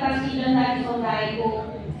आदिवासी जनजाति समुदायको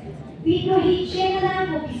विद्रोही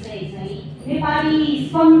चेतनाको विषय चाहिँ नेपाली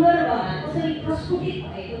सन्दर्भमा कसरी प्रस्फुटित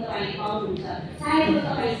भएको तपाईँ पाउनुहुन्छ? सायद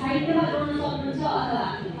तपाईँ साहित्यमा जोड्न सक्नुहुन्छ अथवा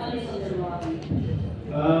अन्य सन्दर्भमा पनि।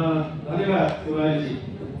 धन्यवाद कुमारीजी।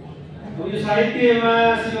 यो साहित्यमा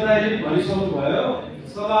सिंहदायले भनिसक्नु भयो,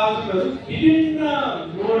 सबार्टनहरू विभिन्न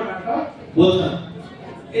मोडबाट बोल्छन्।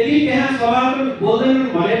 यदि त्यहाँ सबार्टन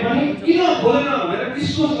बोल्दैनन् भने पनि किन बोलेन भनेर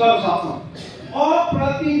डिस्कस गर्न सक्छौँ।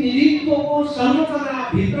 अप्रतिनिधित्वको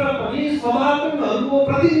संरचनाभित्र पनि सबार्टनहरूको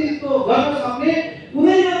प्रतिनिधित्व गर्न सक्ने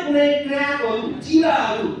कुनै न कुनै क्रियाहरू,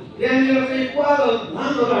 चिराहरू, त्यहाँनिर चाहिँ क्वालहरू,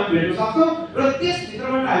 नामहरू हामी भेट्न सक्छौँ र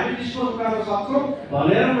त्यसभित्रबाट हामी डिस्कस गर्न सक्छौँ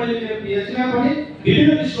भनेर मैले मेरो पिएचडीमा पनि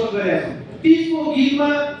विभिन्न डिस्कस गरेका छौँ। तीजको गीतमा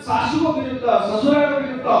सासूको विरुद्ध, ससुराको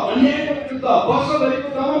विरुद्ध, अन्यायको विरुद्ध, वर्षभरिको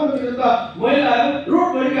दमनको विरुद्ध महिलाहरू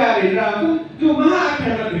रोडभरिका हिँडेर आउँछन्, त्यो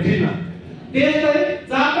महाआख्यानमा भेटिन्न। त्यसलाई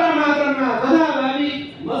जात्रा मात्रामा जनाबारी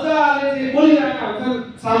मजाले चाहिँ बोलिरहेका हुन्छन्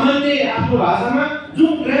सामान्य आफ्नो भाषामा,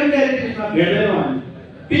 जुन ग्रान्ड्यारिटीमा भेट्दैनौँ हामी।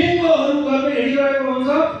 व्यङ्गहरू गर्दै हिँडिरहेको हुन्छ,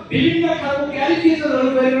 विभिन्न खालको क्यारिकेचरहरू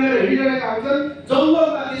गरिरहेर हिँडिरहेका हुन्छन्,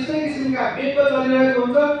 जङ्गलमा त्यस्तै किसिमका व्यङ्ग चलिरहेको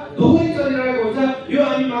हुन्छ, धुकै चलिरहेको हुन्छ, यो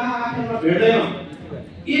हामी महाआख्यानमा भेट्दैनौँ।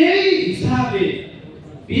 यही हिसाबले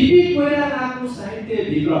बिपी कोइरालाको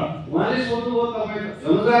साहित्यभित्र उहाँले सोध्नुभयो तपाईँ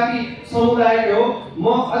जनजाति समुदायको हो, म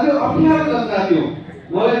अझै अप्ठ्यारो जनजाति हो,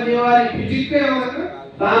 मलाई नेवारी फिटिक्कै आउँदैन,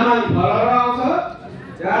 तामाङ फरर आउँछ,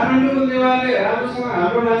 काठमाडौँको नेवारले राम्रोसँग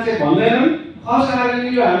हाम्रो मान्छे भन्दैनन्, खस आर्ने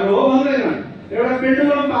यो हाम्रो हो भन्दैनन्। एउटा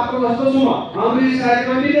पेन्डुलम पात्र जस्तो छु म, अङ्ग्रेजी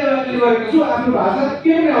साहित्यमा विद्यार्थी गरेको छु, आफ्नो भाषा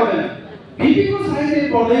के पनि आउँदैन। बिपीको साहित्य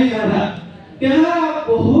पढ्दै जाँदा त्यहाँ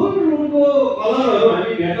बहुत रुखको कलरहरू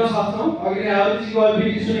हामी भेट्न सक्छौँ। अघि आवृत्तिको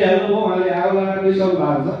बिपी सुनिहाल्नुभयो, उहाँले आगो लगाएर गइसक्नु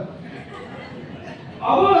भएको छ।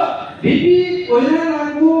 अब बिपी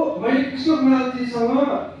कोइरालाको मैले कृष्णकुमारजीसँग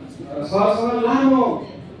सरसँग लामो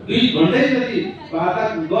 2 घण्टै जति वार्ता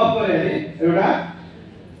गफ गरेँ अरे। एउटा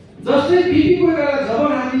जस्तै बिपी कोइराला जब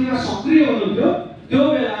राजनीतिमा सक्रिय हुनुहुन्थ्यो त्यो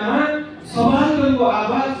बेलामा सबार्टनको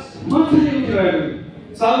आवाज मजाले उठिरहेको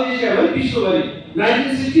थियो। साउथ एसियाभरि विश्वभरि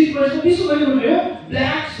 1960s पछि विश्वभरि उठ्यो।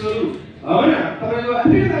 ब्ल्याक्सहरू होइन, तपाईँको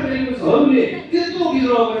अफ्रिकन अमेरिकन्सहरूले त्यत्रो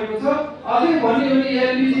विद्रोह गरेको छ। अझै भन्यो भने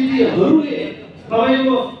एलबिजिटीहरूले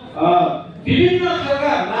तपाईँको विभिन्न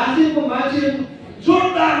खालका नाचिएको मान्छेहरू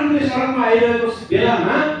जोरदार रूपले सडकमा आइरहेको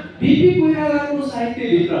बेलामा बिपी कोइरालाको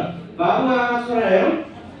साहित्यभित्र बाबुआमा छोरा हेरौँ,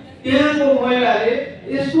 त्यहाँको महिलाले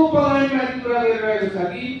यस्तो पलायनमाथि कुरा गरिरहेको छ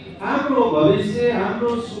कि हाम्रो भविष्य, हाम्रो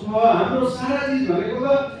सुख, हाम्रो सारा चिज भनेको त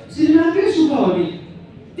श्रीमानकै सुख हो नि,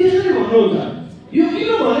 त्यसरी भन्नुहुन्छ। यो किन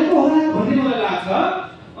भनेको होला भन्ने मलाई लाग्छ।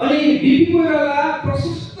 अनि बिपी कोइराला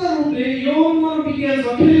प्रशस्त रूपले यौन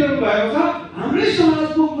मनोविज्ञानसँग खेलिरहनु भएको छ, हाम्रै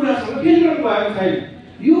समाजको कुरासँग खेलिरहनु भएको छैन।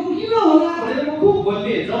 यो किन होला भनेर म खुब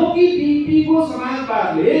भन्ने, जबकि बिपीको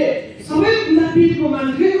समाजवादले सबै पीडितको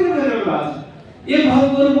मान्छेकै कुरा गरिरहनु भएको छ। एक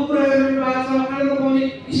भागहरूको कुरा गरिरहनु भएको छ, खाना नपाउने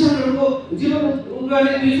किसानहरूको जीवन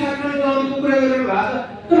उगाउने 2 साल खाना नपाउनेको कुरा गरिरहनु भएको छ।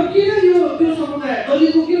 तर किन यो त्यो समुदाय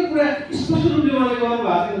दलितको किन कुरा स्पष्ट रूपले उहाँले गर्नु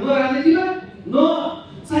भएको छैन, न राजनीतिमा न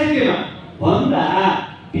साहित्यमा भन्दा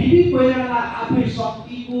बिपी कोइराला आफै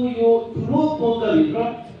शक्तिको यो ठुलो द्वन्द्वभित्र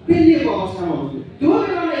पेलिएको अवस्थामा हुन्थ्यो। त्यो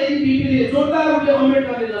बेलामा यदि बिपीले जोरदार रूपले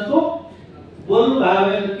अम्बेडकरले जस्तो बोल्नु भएको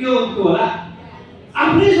भए के हुन्थ्यो होला?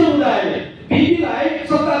 आफ्नै समुदायले बिपीलाई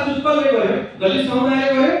सत्ताच्युत कसले गर्यो? दलित समुदायले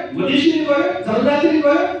गर्यो, मधेसीले गर्यो, जनजातिले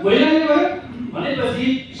गर्यो, महिलाले गर्यो भनेपछि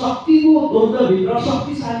शक्तिको द्वन्द्वभित्र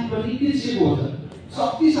शक्तिशालीपछि तिर्सिएको हुन्छ,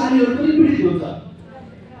 शक्तिशालीहरू पनि पीडित हुन्छ।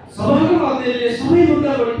 सभाको अध्ययनले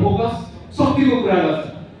सबैभन्दा बढी फोकस शक्तिको कुरा गर्छ।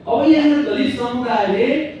 अब यहाँ दलित समुदायले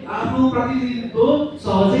आफ्नो प्रतिनिधित्व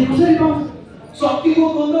सहजै कसरी पाउँछ? शक्तिको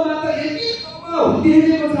द्वन्द्वमा त यति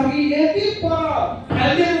हुत्याइएको छ कि, यति पर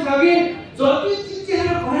फैलिएको छ कि जति चिच्याएर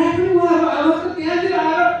भए पनि उहाँको आवाज त त्यहाँतिर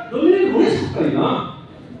आएर डोमिनेट हुनै सक्दैन।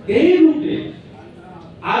 त्यही रूपले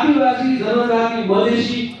आदिवासी जनजाति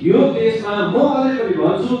मधेसी यो देशमा म अझै पनि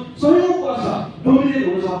भन्छु 100 वर्ष डोमिनेट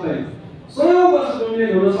हुन सक्दैन, 100 वर्ष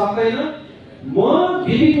डोमिनेट हुन सक्दैन। म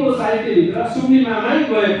दिदीको साहित्यभित्र सुम्नी मामै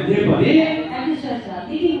गए भने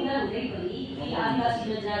आदिवासी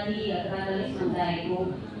जनजाति अथवा दलित समुदायको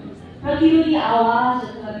प्रतिरोधी आवाज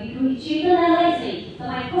अथवा विद्रोही चेतनालाई चाहिँ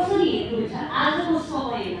तपाईँ कसरी हेर्नुहुन्छ आजको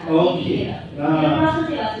समयमा?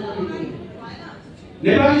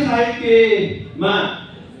 नेपाली साहित्यमा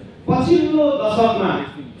पछिल्लो दशकमा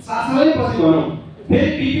सालै पछि भनौँ फेरि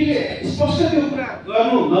पिपीले स्पष्ट त्यो कुरा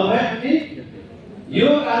गर्नु नभए पनि यो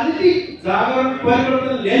राजनीतिक जागरण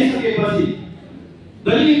परिवर्तन ल्याइसकेपछि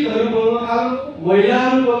दलितहरू बोल्न थाल्यो,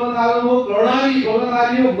 महिलाहरू बोल्न थाल्यो, कर्णाली बोल्न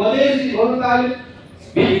थाल्यो, मधेसी बोल्न थाल्यो।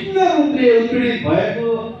 विभिन्न रूपले उत्पीडित भएको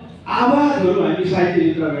आवाजहरू हामी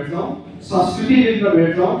साहित्यभित्र भेट्छौँ, संस्कृतिभित्र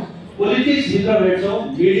भेट्छौँ, पोलिटिक्सभित्र भेट्छौँ,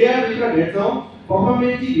 मिडियाभित्र भेट्छौँ,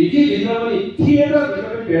 पर्फर्मेन्टिभिटीभित्र पनि थिएटरभित्र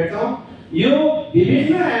पनि भेट्छौँ। यो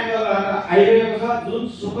विभिन्न एङ्गलबाट आइरहेको छ जुन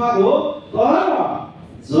सुखद हो। तर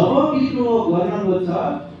जब विद्रोह गर्नको छ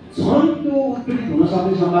झन् त्यो उत्पीडित हुन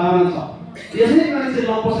सक्ने सम्भावना छ। त्यसै मान्छे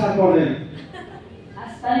लम्पसार पर्दैन।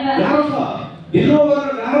 गाह्रो छ, विद्रोह गर्न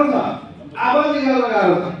गाह्रो छ, आवाज निकाल्न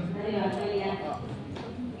गाह्रो छ।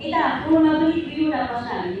 यता पूर्णमा पनि दुईवटा प्रश्न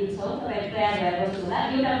हामी लिन्छौँ, तपाईँ तयार भएर बस्नु होला।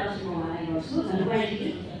 एउटा प्रश्न म उहाँलाई गर्छु। धन्यवादजी,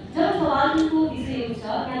 जब सवालको विषय हुन्छ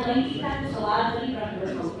त्यहाँ नैतिकताको सवाल पनि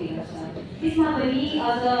प्रश्न उठेको छ। त्यसमा पनि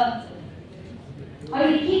अझ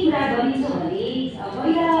अहिले के कुरा गरिन्छ भने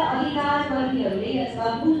महिला अधिकार कर्मीहरूले अथवा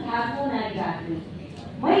मूल धारको नागरिकहरूले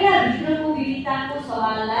महिलाभित्रको विविधताको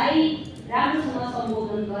सवाललाई राम्रोसँग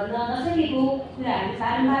सम्बोधन गर्न नसकेको कुराहरू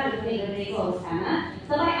बारम्बार उठ्दै गरिरहेको अवस्थामा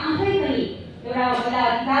तपाईँ आफै पनि एउटा महिला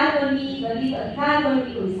अधिकार कर्मी, दलित अधिकार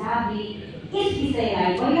कर्मीको हिसाबले यस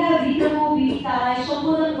विषयलाई महिलाभित्रको विविधतालाई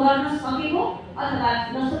सम्बोधन गर्न सकेको अथवा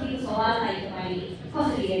नसकेको सवाललाई तपाईँले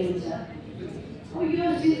कसरी हेर्नुहुन्छ? यो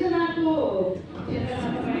सिर्जनाको क्षेत्रमा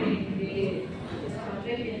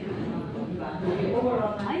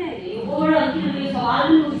ओभरअल किनभने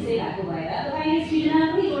सवालको विषय भएको भएर तपाईँले सृजना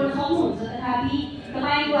पनि गर्न सक्नुहुन्छ, तथापि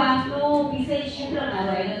तपाईँको आफ्नो विषय क्षेत्र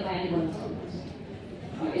नभएर तपाईँले गर्न सक्नुहुन्छ।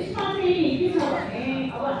 यसमा चाहिँ के छ भने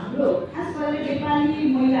अब हाम्रो खास गरेर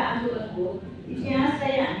नेपाली महिला आन्दोलनको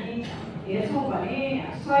इतिहासलाई हामी हेर्छौँ भने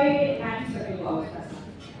 100 नागिसकेको अवस्था छ।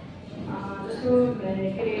 जस्तो के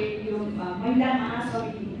अरे यो महिला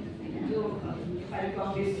महासमिति जो नेपाली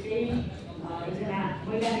कङ्ग्रेसले एकजना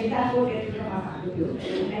महिला नेताको नेतृत्वमा भएको थियो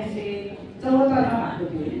 1974मा भएको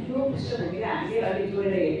थियो। त्यो पृष्ठभूमिलाई हामीले अहिले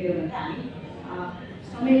जोडेर हेऱ्यौँ भने हामी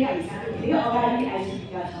समयका हिसाबले धेरै अगाडि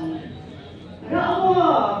आइसकेका छौँ। र अब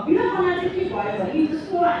विडम्बना चाहिँ के भयो भने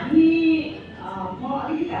जस्तो हामी म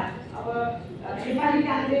अलिकति अब नेपाली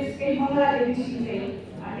काङ्ग्रेसकै मङ्गला देवी सिंहले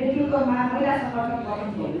नेतृत्वमा महिला संगठन गठन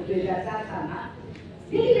भयो 2004 सालमा।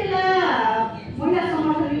 त्यति बेला महिला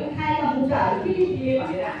संगठनले उठाएका मुद्दाहरू के थिए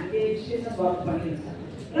भनेर हामीले विश्लेषण गर्नुपर्ने हुन्छ।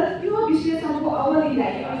 र त्यो विश्लेषणको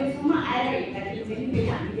अवधिलाई अहिलेसम्म आएर हेर्दाखेरि चाहिँ फेरि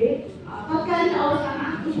हामीले तत्कालीन अवस्थामा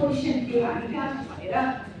हाम्रो पोजिसन के हो, हामी कहाँ छौँ भनेर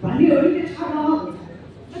भन्नेहरू त्यो छर्लङ्ग हुन्छ।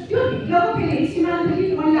 र त्यो भित्रको फेरि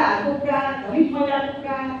सीमान्तकृत महिलाहरूको कुरा, दलित महिलाको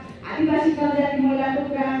कुरा, आदिवासी जनजाति महिलाको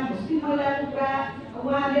कुरा, मुस्लिम महिलाको कुरा,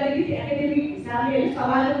 उहाँले अलिकति एकाडेमिक हिसाबले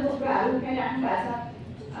सवालहरूको कुराहरू उठाइराख्नु भएको छ।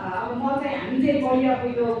 अब म चाहिँ हामी चाहिँ बढी अब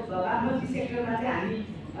यो वामपन्थी सेक्टरमा चाहिँ हामी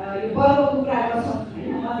यो वर्गको कुरा गर्छौँ होइन,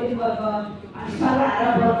 मध्यम वर्ग अनि सर्वहारा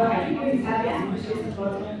वर्ग होइन, त्यो हिसाबले हामी विश्लेषण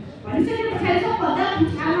गर्छौँ। भनिसके पछाडि सबभन्दा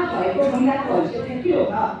पुछामा भएको महिलाको हैसियत चाहिँ के हो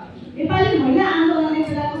त? नेपाली महिला आन्दोलनले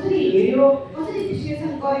त्यसलाई कसरी हेऱ्यो, कसरी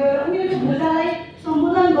विश्लेषण गर्यो र उनीहरूको मुद्दालाई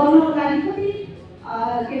सम्बोधन गर्नको लागि कति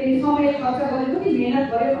के अरे समय खर्च गर्यो, कति मेहनत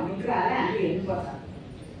गर्यो भन्ने कुराहरूलाई हामीले हेर्नुपर्छ।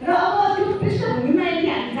 र अब त्यो पृष्ठभूमिमा यदि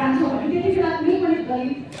हामी जान्छौँ भने त्यति बेला कुनै पनि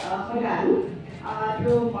दलित महिलाहरू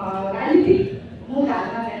त्यो राजनीतिक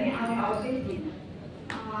मुद्दाहरूमा चाहिँ आउने आवश्यक थिएन।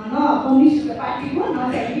 न कम्युनिस्ट पार्टीको न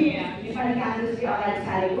चाहिँ नेपाली काङ्ग्रेसले अगाडि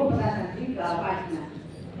सारेको प्रजातान्त्रिक पार्टीमा।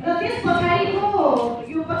 र त्यस पछाडिको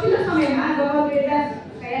यो पछिल्लो समयमा जब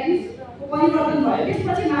 2046को परिवर्तन भयो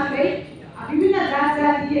त्यसपछि मात्रै विभिन्न जात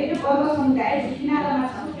जाति होइन वर्ग समुदाय जो किनारामा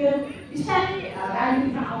छन् त्यो बिस्तारै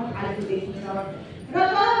राजनीतिमा आउन थालेको देखिन्छ। र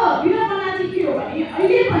तर विडम्बना चाहिँ के हो भने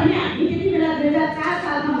अहिले पनि हामी त्यति बेला 2004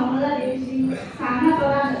 सालमा मङ्गला देवी सिंह साना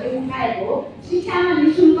प्रधानहरूले उठाएको शिक्षामा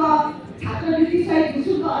निःशुल्क छात्रवृत्ति सहित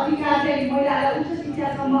निःशुल्क अधिकार चाहिँ महिलालाई उच्च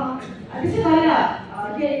शिक्षासम्म, त्यसै गरेर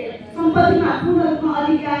सम्पत्तिमा पूर्ण रूपमा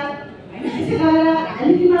अधिकार होइन, त्यसै गरेर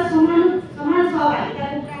राजनीतिमा समान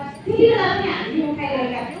सहभागिताको कुरा त्यति बेला पनि हामीले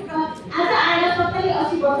उठाइरहेका थियौँ। र आज आएर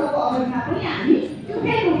 70-80 वर्षको अवधिमा पनि हामी त्यो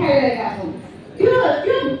फेरि उठाइरहेका छौँ।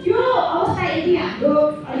 त्यो अवस्था यदि हाम्रो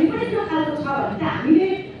अहिले पनि त्यो खालको छ भने त हामीले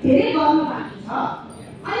धेरै गर्न बाँकी छ।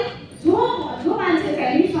 अनि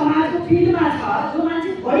फिल्डमा छ जो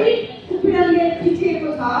मान्छे बढी उत्पीडनले खिचिएको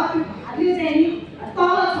छ त्यो भागले चाहिँ नि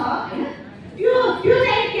तल छ हैन त्यो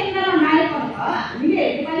चाहिँ केन्द्रमा नआइकन हामीले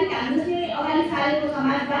नेपाली काङ्ग्रेसले अगाडि सारेको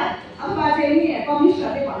समाजवाद अथवा चाहिँ नि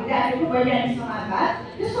कम्युनिस्टहरूले भनिराखेको वैज्ञानिक समाजवाद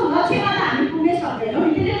त्यसको लक्ष्यमा त हामी पुग्नै सक्दैनौँ।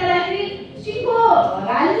 त्यसले गर्दाखेरि सिङ्गो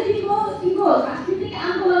राजनीतिको सिङ्गो सांस्कृतिक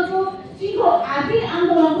आन्दोलनको सिङ्गो आर्थिक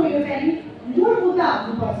आन्दोलनको यो चाहिँ मूल मुद्दा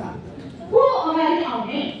हुनुपर्छ। को अगाडि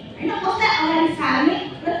आउने हैन कसलाई अगाडि सार्ने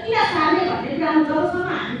र किन सार्ने भन्ने कुरामा जबसम्म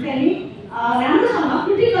हामी चाहिँ नि राम्रोसँग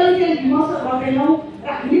क्रिटिकली चाहिँ विमर्श गर्दैनौँ र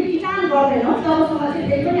हामीले विचार गर्दैनौँ तबसम्म चाहिँ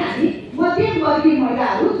त्यही पनि हामी मध्यमवर्गीय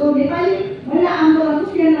महिलाहरू जो नेपाली महिला आन्दोलनको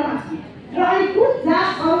केन्द्रमा छन् र अहिले कुन जात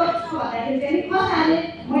वर्ग छ भन्दाखेरि चाहिँ कसैले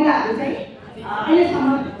महिलाहरू चाहिँ अहिलेसम्म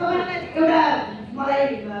तपाईँलाई एउटा मलाई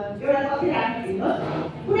एउटा तथ्य राख्न दिनुहोस्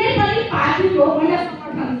कुनै पनि पार्टीको महिला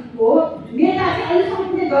सङ्गठनको नेता चाहिँ अहिलेसम्म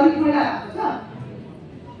कुनै दलित महिला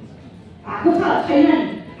भएको छ छैन नि।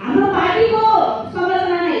 हाम्रो पार्टीको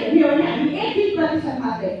संरचना हेर्ने हो भने हामी 1-2%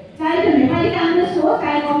 मात्रै चाहे त्यो नेपाली काङ्ग्रेस हो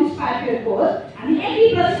चाहे कम्युनिस्ट पार्टीहरूको होस् हामी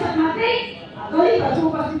 1-2% मात्रै दलितहरूको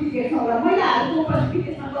उपस्थिति देख्छौँ र महिलाहरूको उपस्थिति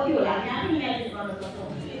त्यसमा कति होला हामी आफै इमेजिन गर्न सक्छौँ।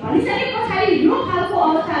 भनिसके पछाडि यो खालको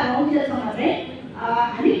अवस्था रहँदैसम्म चाहिँ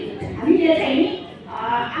हामीले चाहिँ नि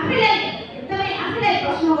आफैलाई एकदमै आफैलाई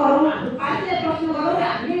प्रश्न गरौँ हाम्रो पार्टीलाई प्रश्न गरौँ र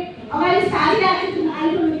हामीले अगाडि सारिरहेको जुन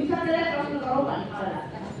आइडियोलोजी छ त्यसलाई प्रश्न गरौँ भन्ने मलाई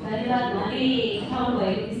लाग्छ। धन्यवाद। उहाँले उठाउनु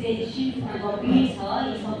भएको विषय निश्चित गम्भीर छ।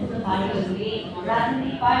 यी सम्पूर्ण पार्टीहरूले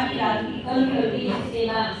राजनीतिक पार्टी राजनीतिक कर्मीहरूले यस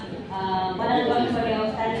विषयमा मदत गर्नुपर्ने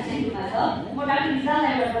अवस्था निश्चित रूपमा छ। म डाक्टर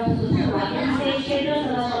रिजाललाई एउटा प्रश्न सोध्छु। उहाँको विषय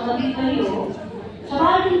क्षेत्रसँग सम्बन्धित पनि हो।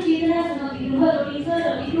 सवालको चेतनासँग विद्रोह जोडिन्छ र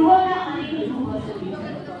विद्रोहका अनेक रूपहरू जोडिन्छ।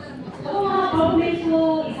 जब उहाँ पर्फर्मेन्सको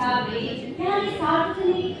हिसाबले त्यहाँले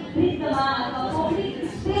सार्वजनिक वृत्तमा अथवा पब्लिक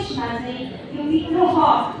स्पेसमा चाहिँ यो विद्रोह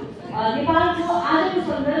नेपालको आजको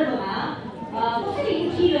सन्दर्भमा कसरी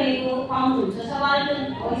उठिरहेको पाउनुहुन्छ? सवालको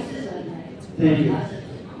भोइसेसहरू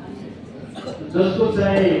जसको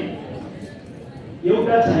चाहिँ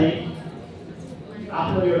एउटा चाहिँ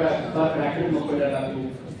आफ्नो एउटा तर्क राखेर म पहिलाको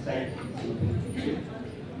चाहिँ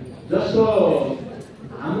जस्तो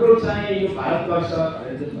हाम्रो चाहिँ यो भारतवर्ष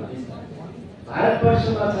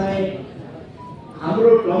भारतवर्षमा चाहिँ हाम्रो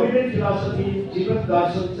डोमिनेन्ट फिलोसफी जीवन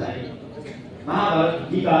दर्शन चाहिँ महाभारत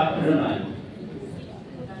गीता रामायण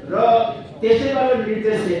र त्यसैबाट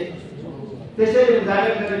निर्देशित त्यसैले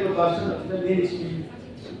उजागर गरेको दर्शनहरू मेन स्ट्रिम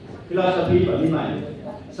फिलोसफी भन्ने मानियो।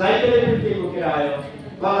 साहित्यले पनि के बोकेर आयो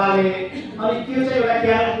कलाले अनि त्यो चाहिँ एउटा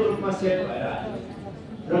ज्ञानको रूपमा सेट भएर आयो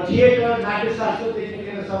र थिएटर नाट्यशास्त्रदेखि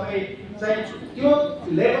लिएर सबै चाहिँ त्यो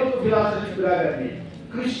लेभलको फिलोसफी पुरा गर्ने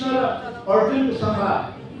कृष्ण र अर्जुनको संवाद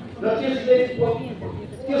र त्यसले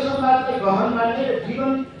त्यो संवादलाई गहन मान्ने र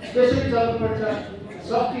जीवन त्यसरी चल्नुपर्छ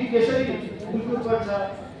शक्ति त्यसरी बुझ्नुपर्छ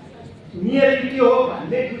नियति के हो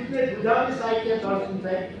भन्ने बुझ्ने बुझाउने साहित्य दर्शन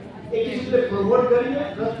चाहिँ एक किसिमले प्रमोट गरियो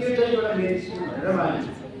र त्यो चाहिँ एउटा मेन स्ट्रिम भनेर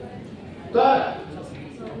मानियो। तर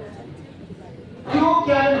त्यो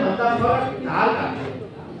ज्ञानभन्दा फरक ढालका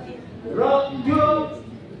र त्यो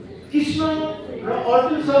कृष्ण र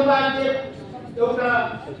अर्जुन संवादले एउटा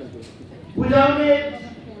बुझाउने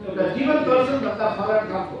एउटा जीवन दर्शनभन्दा फरक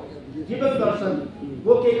खालको जीवन दर्शन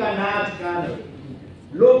बोकेका नाच गानहरू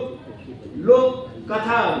लोक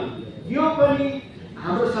कथाहरू यो पनि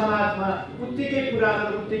हाम्रो समाजमा उत्तिकै पुरानो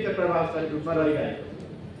र उत्तिकै प्रभावशाली रूपमा रहिरहेको।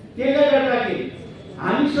 त्यसले गर्दाखेरि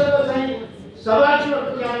हामीसँग चाहिँ सवालको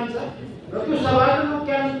ज्ञान छ र त्यो सवालको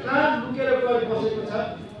ज्ञान कहाँ लुकेर गएर बसेको छ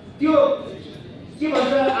त्यो के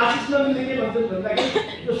भन्छ आशिष नमिले के भन्छ भन्दाखेरि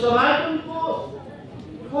त्यो सवालको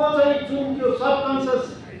चाहिँ जुन त्यो सबकन्सियस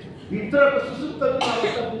भित्रको सुसुप्त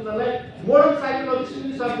अवस्था बुझ्नलाई मोडर्न साइकोलोजिस्ट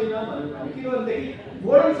पनि सक्दैन भनेर किनभनेदेखि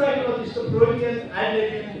मोडर्न साइकोलोजिस्ट फ्रोइडियन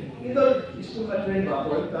आइडेन्टिटी यिनीहरू स्कुलमा ट्रेन भएको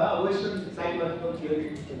हो नि त वेस्टर्न साइकोलोजिकल थियोरी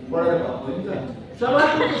पढेर भएको हो नि त।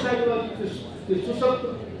 समाजको साइकोलोजी त्यो सुसुप्त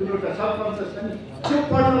त्यो एउटा सबकन्सियस छ नि त्यो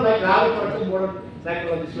पढ्नलाई गाह्रो पर्छ मोडर्न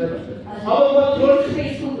साइकोलोजिस्टले भन्छ। अब म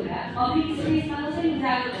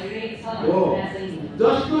हो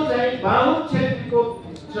जस्तो चाहिँ बाहुन क्षेत्रको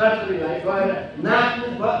छोराछोरीलाई गएर नाच्नु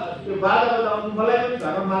त्यो बाजा बजाउनु मलाई पनि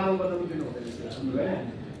घरमा मादल बजाउनु दिनु हुँदैन हैन।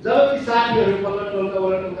 जब ती साथीहरू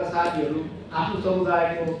वल्लटोलका साथीहरू आफ्नो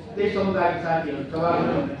समुदायको त्यही समुदायको साथीहरू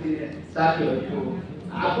सवालमा साथीहरूको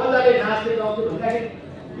मजाले नाच्दै गाउँदै भन्दाखेरि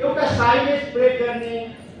एउटा साइलेन्स ब्रेक गर्ने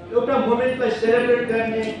एउटा मोमेन्टलाई सेलिब्रेट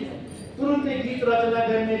गर्ने तुरुन्तै गीत रचना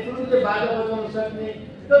गर्ने तुरुन्तै बाजा बजाउन सक्ने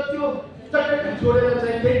र त्यो चटक्क छोडेर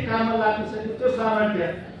चाहिँ फेरि काममा लाग्न सक्ने त्यो सामर्थ्य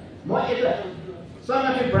म यता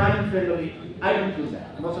सनकी brand friendly I don't feel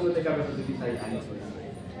that मसँग देखा बसेदेखि चाहिँ हाल्नु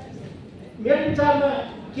मेरो विचारमा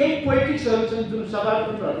केही पोइटिक्सहरू छन् जुन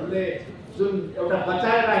सवालहरूले जुन एउटा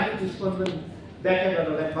बचाएर राखेको स्पन्दन व्याख्या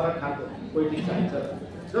गर्नलाई फरक खालको पोइटिक चाहिन्छ।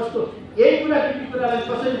 जस्तो यही कुरालाई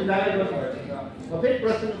कसरी उजागर गर्नुपर्छ म फेरि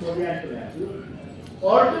प्रश्न बोलिरहेको छु।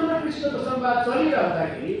 अर्जुन र कृष्णको संवाद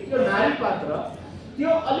चलिरहँदाखेरि त्यो नारी पात्र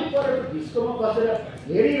त्यो अलिक पर भिस्कोमा बसेर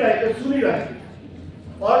हेरिरहेको सुनिरहेको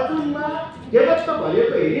अर्जुनमा देवत्व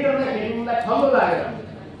भएको हेरिरहँदाखेरि उनलाई ठल्लो लागेर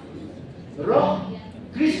र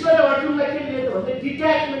कृष्ण र अर्जुनलाई के दिएको भने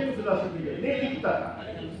डिट्याचमेन्टको फिलोसफीले निर्लिप्तता,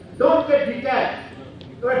 डोन्ट गेट डिट्याच,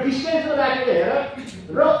 एउटा डिस्टेन्समा राखेर हेर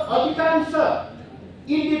र अधिकांश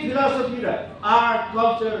इन्डी फिलोसफी र आर्ट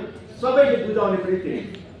कल्चर सबैले बुझाउने पनि त्यही।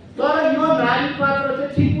 तर यो नारी पात्र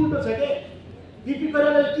चाहिँ ठिक उल्टो छ के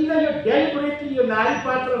दीपिकाले किन यो डेलिबरेटली यो नारी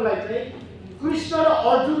पात्रलाई चाहिँ कृष्ण र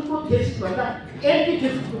अर्जुनको थेसिस भन्दा एन्टी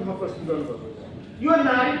थेसिसको रूपमा प्रस्तुत गर्नुभएको छ। यो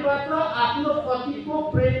नारी पात्र आफ्नो पतिको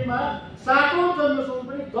प्रेममा सातौं जन्मसम्म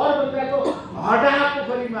पनि दरबन्दाको हडा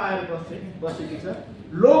पोखरीमा आएर बसेकी छ।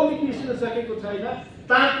 लोभले बिर्सिन सकेको छैन।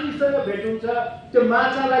 ताँतीसँग भेट हुन्छ, त्यो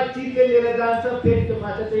माछालाई चिरले लिएर जान्छ, फेरि त्यो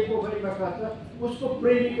माछा त्यही पोखरीमा खस्छ। उसको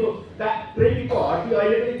प्रेमीको हड्डी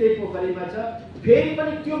अहिले पनि त्यही पोखरीमा छ। फेरि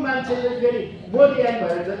पनि त्यो मान्छेले फेरि मोदियान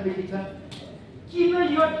भएर जन्मेकी छ। किन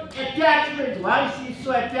यो attachment, why C so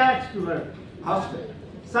attach to her husband?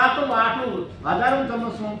 सातौं आठौं हजारौं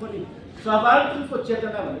जन्मसम्म पनि स्वाभाविकको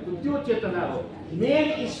चेतना भनेको त्यो चेतना हो। मेन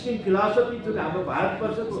स्ट्रिम फिलोसफी जुन हाम्रो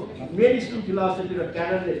भारतवर्षको मेन स्ट्रिम फिलोसफी र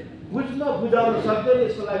क्याननले बुझाउन सक्दैन,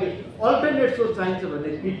 यसको लागि अल्टरनेट सोच चाहिन्छ भन्ने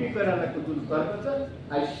बिपी कोइरालाको जुन तर्क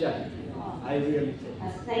छ, I really say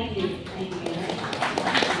thank you.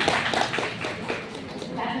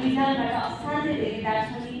 विधानबाट असाध्यै धेरै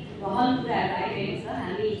दार्शनिक गहन कुराहरू आइरहेको छ,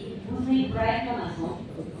 हामी बुझ्ने प्रयत्नमा छौँ।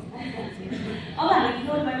 अब हामी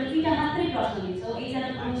फ्लोरबाट दुईवटा मात्रै प्रश्न लिन्छौँ। एकजना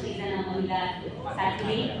पुरुष एकजना महिला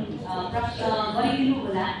साथीले प्रश्न गरिदिनु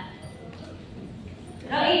होला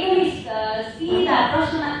र एकदमै सिधा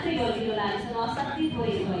प्रश्न मात्रै गरिदिनु होला। हामीसँग असाध्यै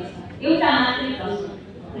थोरै समय छ, एउटा मात्रै प्रश्न,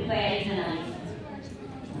 कृपया एकजना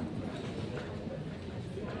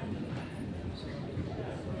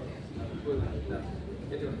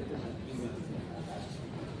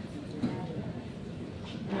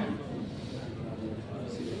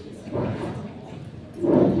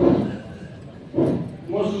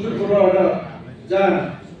जहाँ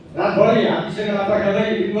रातभरि हात्तीसँग लाप्पा खेल्दै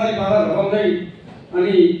दिनभरि बाधा भगाउँदै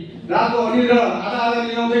अनि रातको अनिद्रा आधा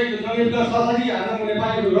मिलाउँदै सङ्गीतका सरस्वती आज म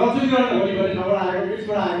नेपालीको रचुरीकरण होली भन्ने ठाउँबाट आएको,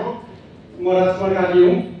 बिचबाट आएको म राजकुमार कार्की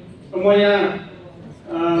हुँ। र म यहाँ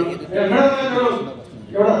मेरो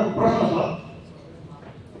एउटा प्रश्न छ,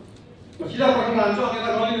 सिधा प्रश्न लान्छु, अब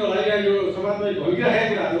यसलाई नलिनु होला। यहाँ यो समाजमा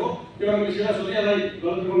भइरहेको कुराहरू हो, त्यो भएर मैले सिधा सोधेँ, यसलाई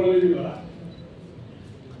गलत नलिनु होला।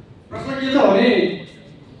 प्रश्न के छ भने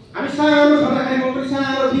हामी सानो छँदाखेरि म पनि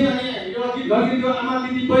सानो थिएँ, अनि एउटा गीत धन्किन्थ्यो, आमा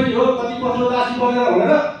दिदी बहिनी हो कति पछिल्लो दासी बनेर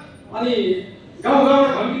भनेर, अनि गाउँबाट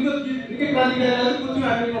धन्किन्थ्यो, निकै क्रान्तिकारीलाई कुद्थ्यो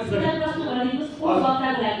हामी।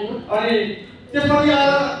 अनि त्यसपछि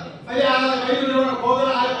आएर अहिले बौद्ध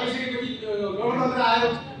आयो, आइसकेपछि गणतन्त्र आयो,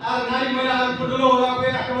 आएर नारी महिला आएर ठुलो होला,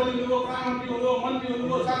 कोही राष्ट्रपति हुनुभयो, प्रधानमन्त्री हुनुभयो, मन्त्री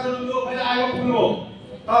हुनुभयो, सांसद हुनुभयो, पहिला आएको पुग्नुभयो।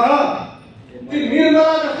 तर त्यो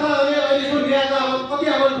निर्मला जस्ताले अहिलेसम्म न्याय त अब कति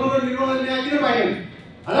अब ठुलो निर्मला न्याय किन पाइएन?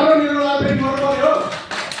 हजारौं निर्मला फेरि मर्नु पर्यो।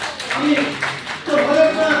 अनि त्यो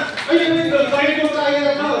बजेटमा अहिले पनि गाडीको लागेर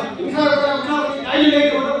छ, हिंसा गरेर छ, अहिले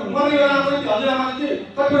ल्याएको मर्ने बेलामा पनि हजुरआमाले चाहिँ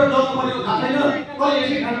कतिवटा जग्गा परेको थाहा छैन, कहिले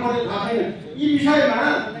यसै खानु परेको थाहा छैन। यी विषयमा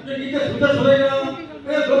त्यो गीत छुट्दा छुँदैन,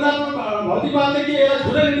 दोलनात्मक भौतिकवादले के यसलाई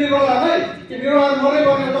छुँदैन निर्मलालाई, कि निर्मला मर्नै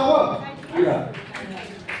पर्ने त अब?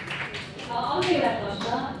 अर्को एउटा प्रश्न,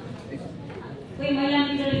 कोही महिला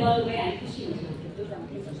मित्रले गर्नुभयो, हामी खुसी हुन्छौँ।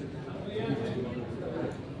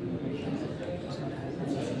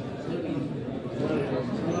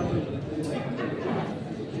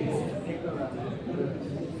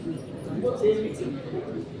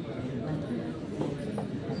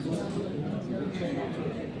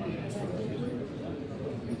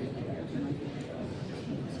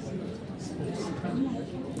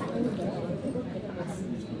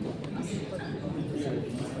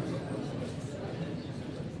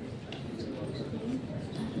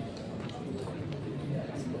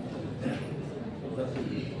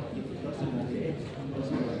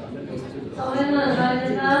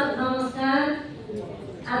 नमस्कार।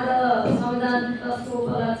 आज संविधान दिवसको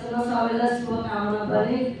उपलक्ष्यमा सबैलाई शुभकामना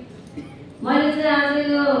पनि। मैले चाहिँ आज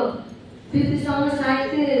यो कृतिसँग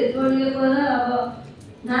साहित्य जोडिएको र अब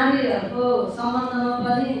नारीहरूको सम्बन्धमा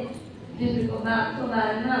पनि कृतिको बातको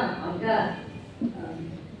बारेमा हल्का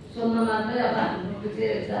सुन्न मात्रै अब हाम्रो कृति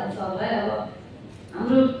जान्छ होला। अब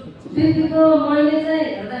हाम्रो कृतिको मैले चाहिँ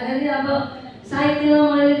हेर्दाखेरि अब साहित्यमा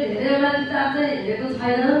मैले धेरैवटा किताब चाहिँ हेरेको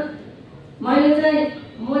छैन। मैले चाहिँ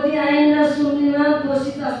मोदी आइन र सुन्नीमा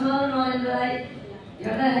दोषी चस्मा र नरेन्द्र राई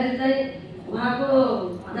हेर्दाखेरि चाहिँ उहाँको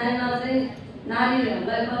भनाइमा चाहिँ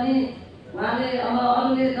नारीहरूलाई पनि उहाँले अब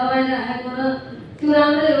अरूले दबाइराखेको र त्यो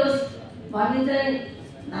राम्रै होस् भन्ने चाहिँ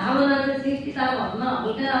भावना चाहिँ ती किताबहरूमा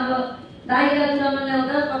हल्का अब दाइका कुरामा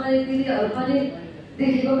ल्याउँदा कतै दिदीहरू पनि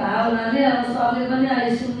देखेको भावनाले अब सबले पनि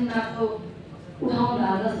अहिले सुनिमाको उठाउनु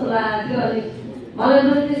भएको जस्तो लागेको थियो। अनि मलाई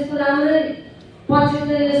पनि त्यस्तो राम्रै पछि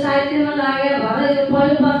चाहिँ यो साहित्यमा लागेर भएर यो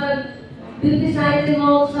पहिलोपटक वृत्ति साहित्य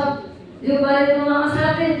महोत्सव यो गरेकोमा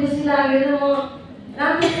असाध्यै खुसी लागेर म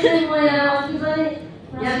राम्रोसित म यहाँ अस्ति पनि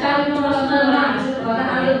यहाँ कार्यक्रम भएर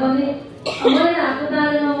आयो पनि महिलाहरूको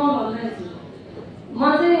बारेमा म भन्दैछु। म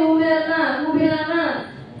चाहिँ उबेलामा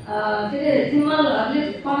के अरे तिमलहरूले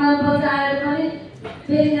प्रमाणपत्र आएर पनि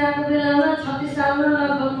फेरि गएको बेलामा 36 सालमा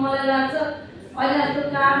लगभग मलाई लाग्छ अहिले जस्तो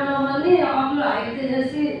कार्ड नभने अग्लो हाइट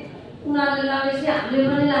देखेपछि उनीहरूले लागेपछि हामीले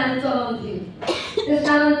पनि लाने चलाउनु थियो। त्यस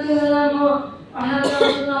कारण त्यो बेला म 18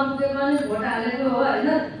 वर्ष नपुगे पनि भोट हालेको हो होइन।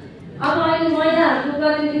 अब अहिले महिलाहरूको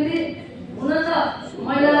प्रतिनिधि हुन त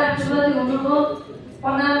महिला राष्ट्रपति हुनुभयो,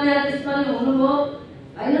 प्रधान न्यायाधीश पनि हुनुभयो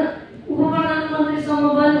होइन, उप प्रधानमन्त्रीसम्म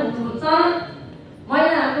पनि हुनुभयो। तर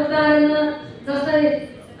महिलाहरूको बारेमा जस्तै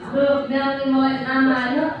हाम्रो म्यामले मलाई नाम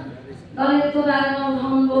आएन, दलितको बारेमा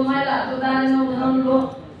उठाउनु भयो, महिलाहरूको बारेमा उठाउनु भयो।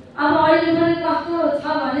 अब अहिले पनि कस्तो छ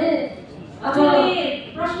भने अब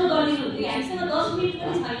प्रश्न गरिदिनुहुन्थ्यो, हामीसँग 10 मिनट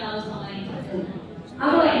पनि छैन अब समय।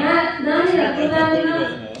 अब नानीहरूको बारेमा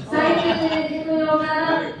साहित्यले लेखेको एउटा र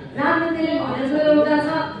रामले भनेको एउटा छ।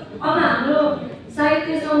 अब हाम्रो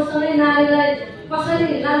साहित्य सँगसँगै नारीलाई कसरी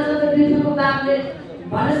लान्छ त बिजुको बापले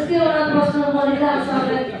भनेर त्यो एउटा प्रश्न परिरहेको छ।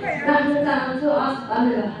 राख्न चाहन्छु। हस्,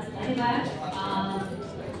 धन्यवाद।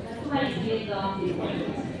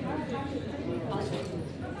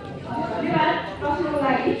 धन्यवाद प्रश्नको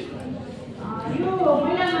लागि। यो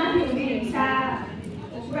महिलामाथि हुने हिंसा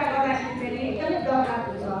कुरा गर्दाखेरि चाहिँ एकदमै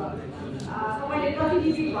डरलाग्दो छ। तपाईँले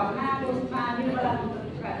प्रतिनिधि घटनाको रूपमा निर्मलाको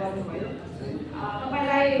कुरा गर्नुभयो।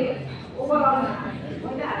 तपाईँलाई ओभरअल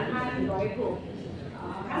महिलाहरूमाथि भएको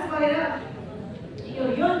खास गरेर यो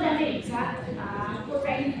यौन जाने हिंसाको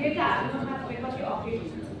चाहिँ डेटाहरूमा तपाईँ कति अपडेट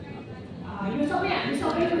हुनुहुन्छ? यो सबै हामी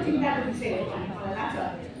सबैको चिन्ताको विषय हो भन्ने मलाई लाग्छ।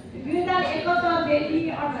 2071देखि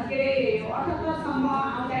 78सम्म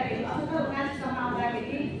आउँदाखेरि 78-79सम्म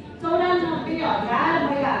आउँदाखेरि 94,000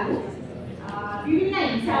 महिलाहरू विभिन्न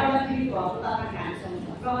हिंसाबाट पीडित भएको तपाईँको हामीसँग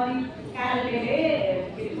प्रहरी कार्यालयले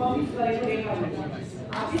पब्लिस गरेको रेकर्ड हुन्छ।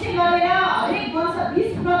 त्यसै गरेर हरेक वर्ष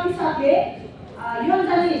 20%ले यौन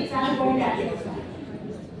जाने हिंसाहरू बढिरहेको छ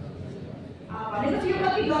भनेपछि यो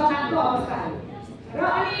कति डरलाग्दो अवस्था हो। र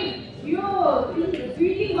अनि यो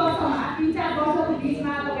 2-3 वर्षमा 3-4 वर्षको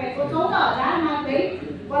बिचमा तपाईँको 14,000 मात्रै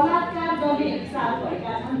बलात्कार गर्ने हिंसाहरू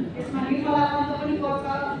भएका छन्। त्यसमा निर्मला पन्त पनि पर्छ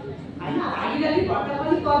होइन, भागीरथी भट्ट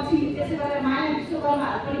पनि पर्छ, त्यसै गरेर माया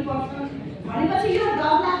विश्वकर्माहरू पनि पर्छन्। भनेपछि यो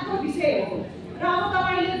डरलाग्दो विषय हो। र अब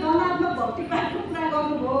तपाईँले दण्डात्मक भक्तिवादको कुरा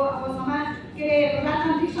गर्नुभयो। अब समाज के अरे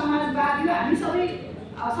प्रजातान्त्रिक समाजवाद यो हामी सबै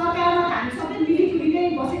सरकारमा हामी सबै मिलिजुली नै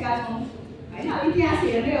बसेका छौँ होइन। इतिहास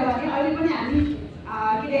हेर्ने हो भने अहिले पनि हामी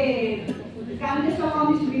के अरे काङ्ग्रेस र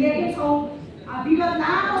कम्युनिस्ट मिलेकै छौँ। विगत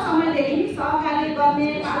लामो समयदेखि सहकार्य गर्ने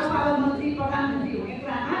पालो पालो मन्त्री प्रधानमन्त्री हुने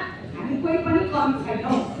कुरामा हामी कोही पनि कमी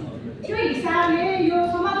छैनौँ। त्यो हिसाबले यो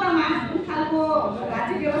समग्रमा जुन खालको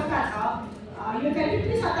राज्य व्यवस्था छ यो चाहिँ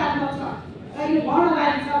पितृ सत्तात्मक छ र यो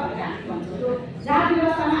वर्णवादी छ भनेर हामी भन्छौँ। यो जात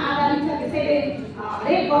व्यवस्थामा आधारित छ। त्यसैले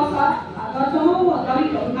हरेक वर्ष दर्जनौँ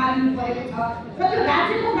दलितहरू मारिनु परेको छ र त्यो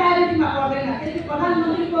राज्यको प्रायोरिटीमा पर्दैन। त्यसले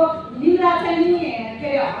प्रधानमन्त्रीको निद्रा चाहिँ नि के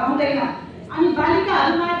अरे हराउँदैन। अनि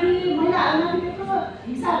बालिकाहरूमाथि महिलाहरूमाथि त्यत्रो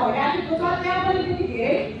हिंसा भइराखेको छ, त्यहाँ पनि त्यति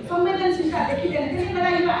धेरै संवेदनशीलता देखिँदैन। त्यसले गर्दा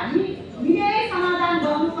यो हामी मिलेरै समाधान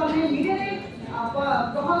गर्नुपर्ने, मिलेरै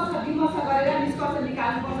बहस विमर्श गरेर निष्कर्ष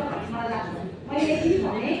निकाल्नुपर्छ भन्ने मलाई लाग्छ। मैले यति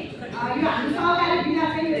भने यो हामी सहकारी बिना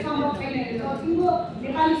चाहिँ यो सम्भव छैन। यो सिङ्गो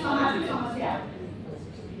नेपाली समाजको समस्या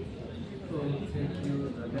हो।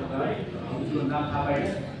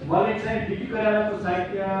 मलाई चाहिँ बिपी कोइरालाको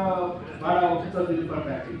साहित्यबाट उत्तर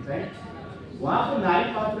दिनुपर्दाखेरि चाहिँ उहाँको नारी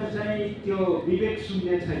पात्र चाहिँ त्यो विवेक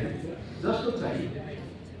शून्य छैन। जस्तो चाहिँ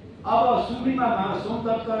अब सुम्निमा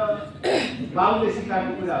सोमतर्क बाबुले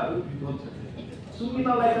सिकाएको कुराहरू हुन्छ।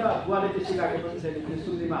 सुम्निमालाई त बुवाले त्यो सिकाएको पनि छैन, त्यो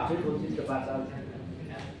सुम्निमा आफै बोल्छिन् त्यो बाचा।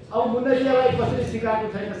 अब मुन्नरियालाई कसैले सिकाएको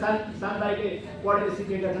छैन, सानदाईले पढेर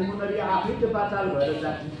सिकेका छन्। मुन्नरिया आफै त्यो बाचाल भएर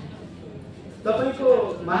जान्छ। तपाईँको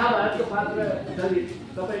महाभारतको पात्र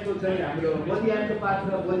तपाईँको चाहिँ हाम्रो बलियानको पात्र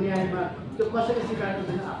बलियानमा त्यो कसैले सिकाएको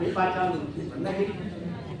छैन, आफै बाचाल हुन्छ भन्दाखेरि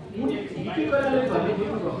बिपी कोइरालाले भन्ने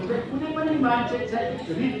देख्नुभएको चाहिँ कुनै पनि मान्छे चाहिँ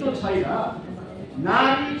रित्तो छैन।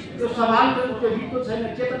 नारी त्यो स्वभावको त्यो रित्तो छैन,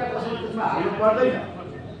 चेतना कसैले त्यसमा हाल्नु पर्दैन।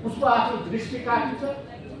 उसको आफ्नो दृष्टि काटिन्छ।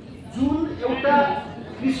 जुन एउटा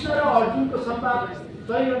कृष्ण र अर्जुनको संवाद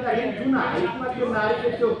सही गर्दाखेरि जुन हाइटमा त्यो नारीले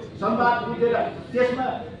त्यो संवाद बुझेर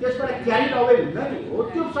त्यसबाट क्यारी अवे हुन्न नि हो,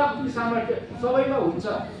 त्यो शक्ति सामर्थ्य सबैमा हुन्छ।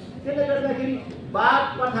 त्यसले गर्दाखेरि बात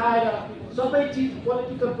पठाएर सबै चिज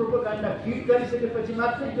पोलिटिकल प्रोपोगन्डा फिट गरिसकेपछि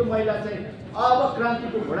मात्रै त्यो महिला चाहिँ अब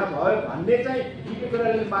क्रान्तिको घोडा भयो भन्ने चाहिँ बिपी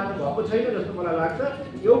कोइरालाले मान्नु भएको छैन जस्तो मलाई लाग्छ।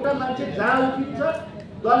 एउटा मान्छे जहाँ उभिन्छ,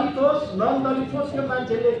 दलित होस् नन दलित होस्, त्यो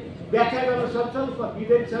मान्छेले व्याख्या गर्न सक्छ, उसमा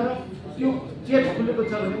विवेक छ र त्यो चेप खुलेको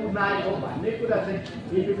छ भने ऊ नायक हो भन्ने कुरा चाहिँ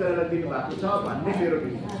बिपी कोइराला दिनुभएको छ भन्ने मेरो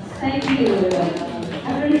विचार। Thank you.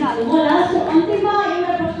 म लास्ट अन्तिममा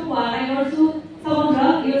एउटा प्रश्नको हवाला गर्छु समग्र,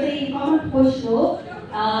 यो चाहिँ कमन क्वेसन हो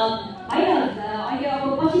होइन, अहिले अब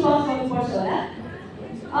पछि बहस गर्नुपर्छ होला।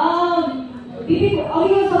 अब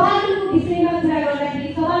यो सवालको विषयमा कुरा गर्दाखेरि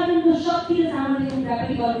सवालको शक्ति र सामर्थ्यको कुरा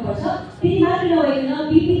पनि गर्नुपर्छ। त्यति मात्र नभइकन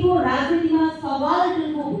बिपीको राजनीतिमा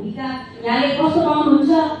सवालको भूमिका यहाँले कस्तो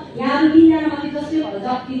पाउनुहुन्छ? यहाँहरू तिनजना माथि जसले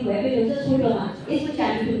जब दिनुभएको हुन्छ छोटोमा, यसपछि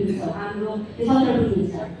हामी पुगिन्छ हाम्रो सत्र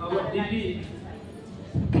पुगिन्छ। अब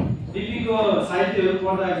बिपीको साहित्यहरू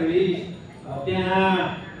पढ्दाखेरि त्यहाँ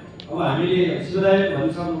अब हामीले शिवदायले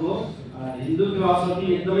भनिसक्नुभयो हिन्दू फिलोसफी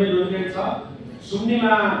एकदमै डोमिनेट छ।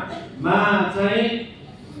 सुन्नीमा चाहिँ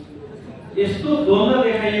यस्तो द्वन्द्व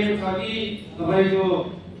देखाइएको छ कि तपाईको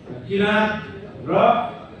किराँत र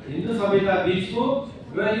हिन्दू सभ्यता बीचको,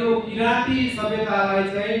 र यो किराँती सभ्यतालाई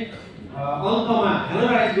चाहिँ अन्तमा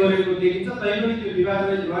हेलोराइज गरेको देखिन्छ। तैपनि त्यो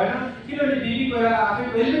विवादरहित भएन, किनभने बिपी कोइराला आफै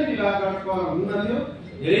पहिले पनि विवादग्रस्त हुनुहुन्थ्यो।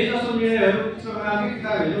 धेरै जसो निर्णयहरू कृष्णप्रसादको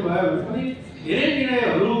किताब हेर्नुभयो भने पनि धेरै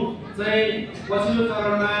निर्णयहरू चाहिँ पछिल्लो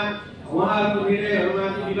चरणमा उहाँहरूको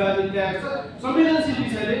निर्णयहरूमाथि विवाद निम्त्याएको छ। संवेदनशील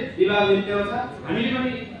विषयले विवाद निम्त्याउँछ, हामीले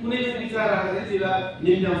पनि कुनै पनि विचार राख्दाखेरि विवाद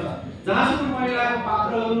निम्त्याउँछ। जहाँसम्म महिलाको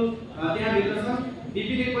पात्रहरू त्यहाँभित्र छन्,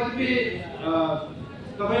 बिपीले कतिपय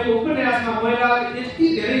तपाईँको उपन्यासमा महिलालाई यति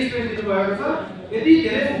धेरै स्पेस दिनुभएको छ, यति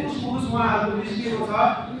धेरै फुस उहाँहरूको निस्किएको छ,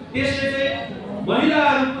 त्यसले चाहिँ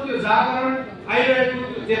महिलाहरूको त्यो जागरण आइरहेको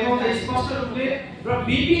देखाउँछ स्पष्ट रूपले। र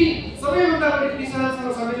बिपी सबैभन्दा बढी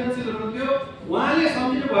किसानसँग संवेदनशील हुनुहुन्थ्यो। उहाँले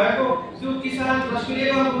सम्झिनु भएको त्यो किसान जसको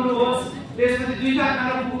एक घर पुग्नुहोस्, त्यसपछि 2 लाख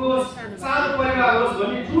खाना पुगोस्, सानो परिवार होस्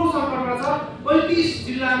भन्ने ठुलो सङ्कटमा छ। 35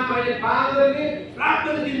 जिल्लामा मैले बाँध गर्ने रात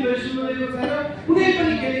पनि दिनभरि सुन्नु छैन, कुनै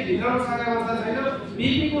पनि खेती भित्राउन सकेको अवस्था छैन।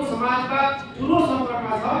 बिपीको समाजवाद ठुलो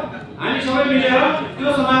सङ्कटमा छ। हामी सबै मिलेर त्यो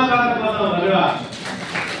समाजवाद बचाउँ। धन्यवाद।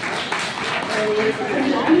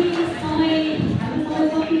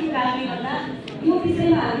 यो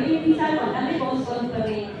विषयमा हामीले 3-4 घण्टा नै बहस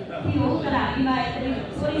गर्नुपर्ने थियो, तर हामीमा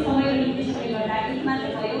थोरै समयको लिमिटेसनले गर्दा यति मात्रै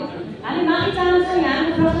भयो। हामी माथि चाहन्छौँ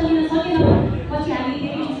यहाँको प्रश्न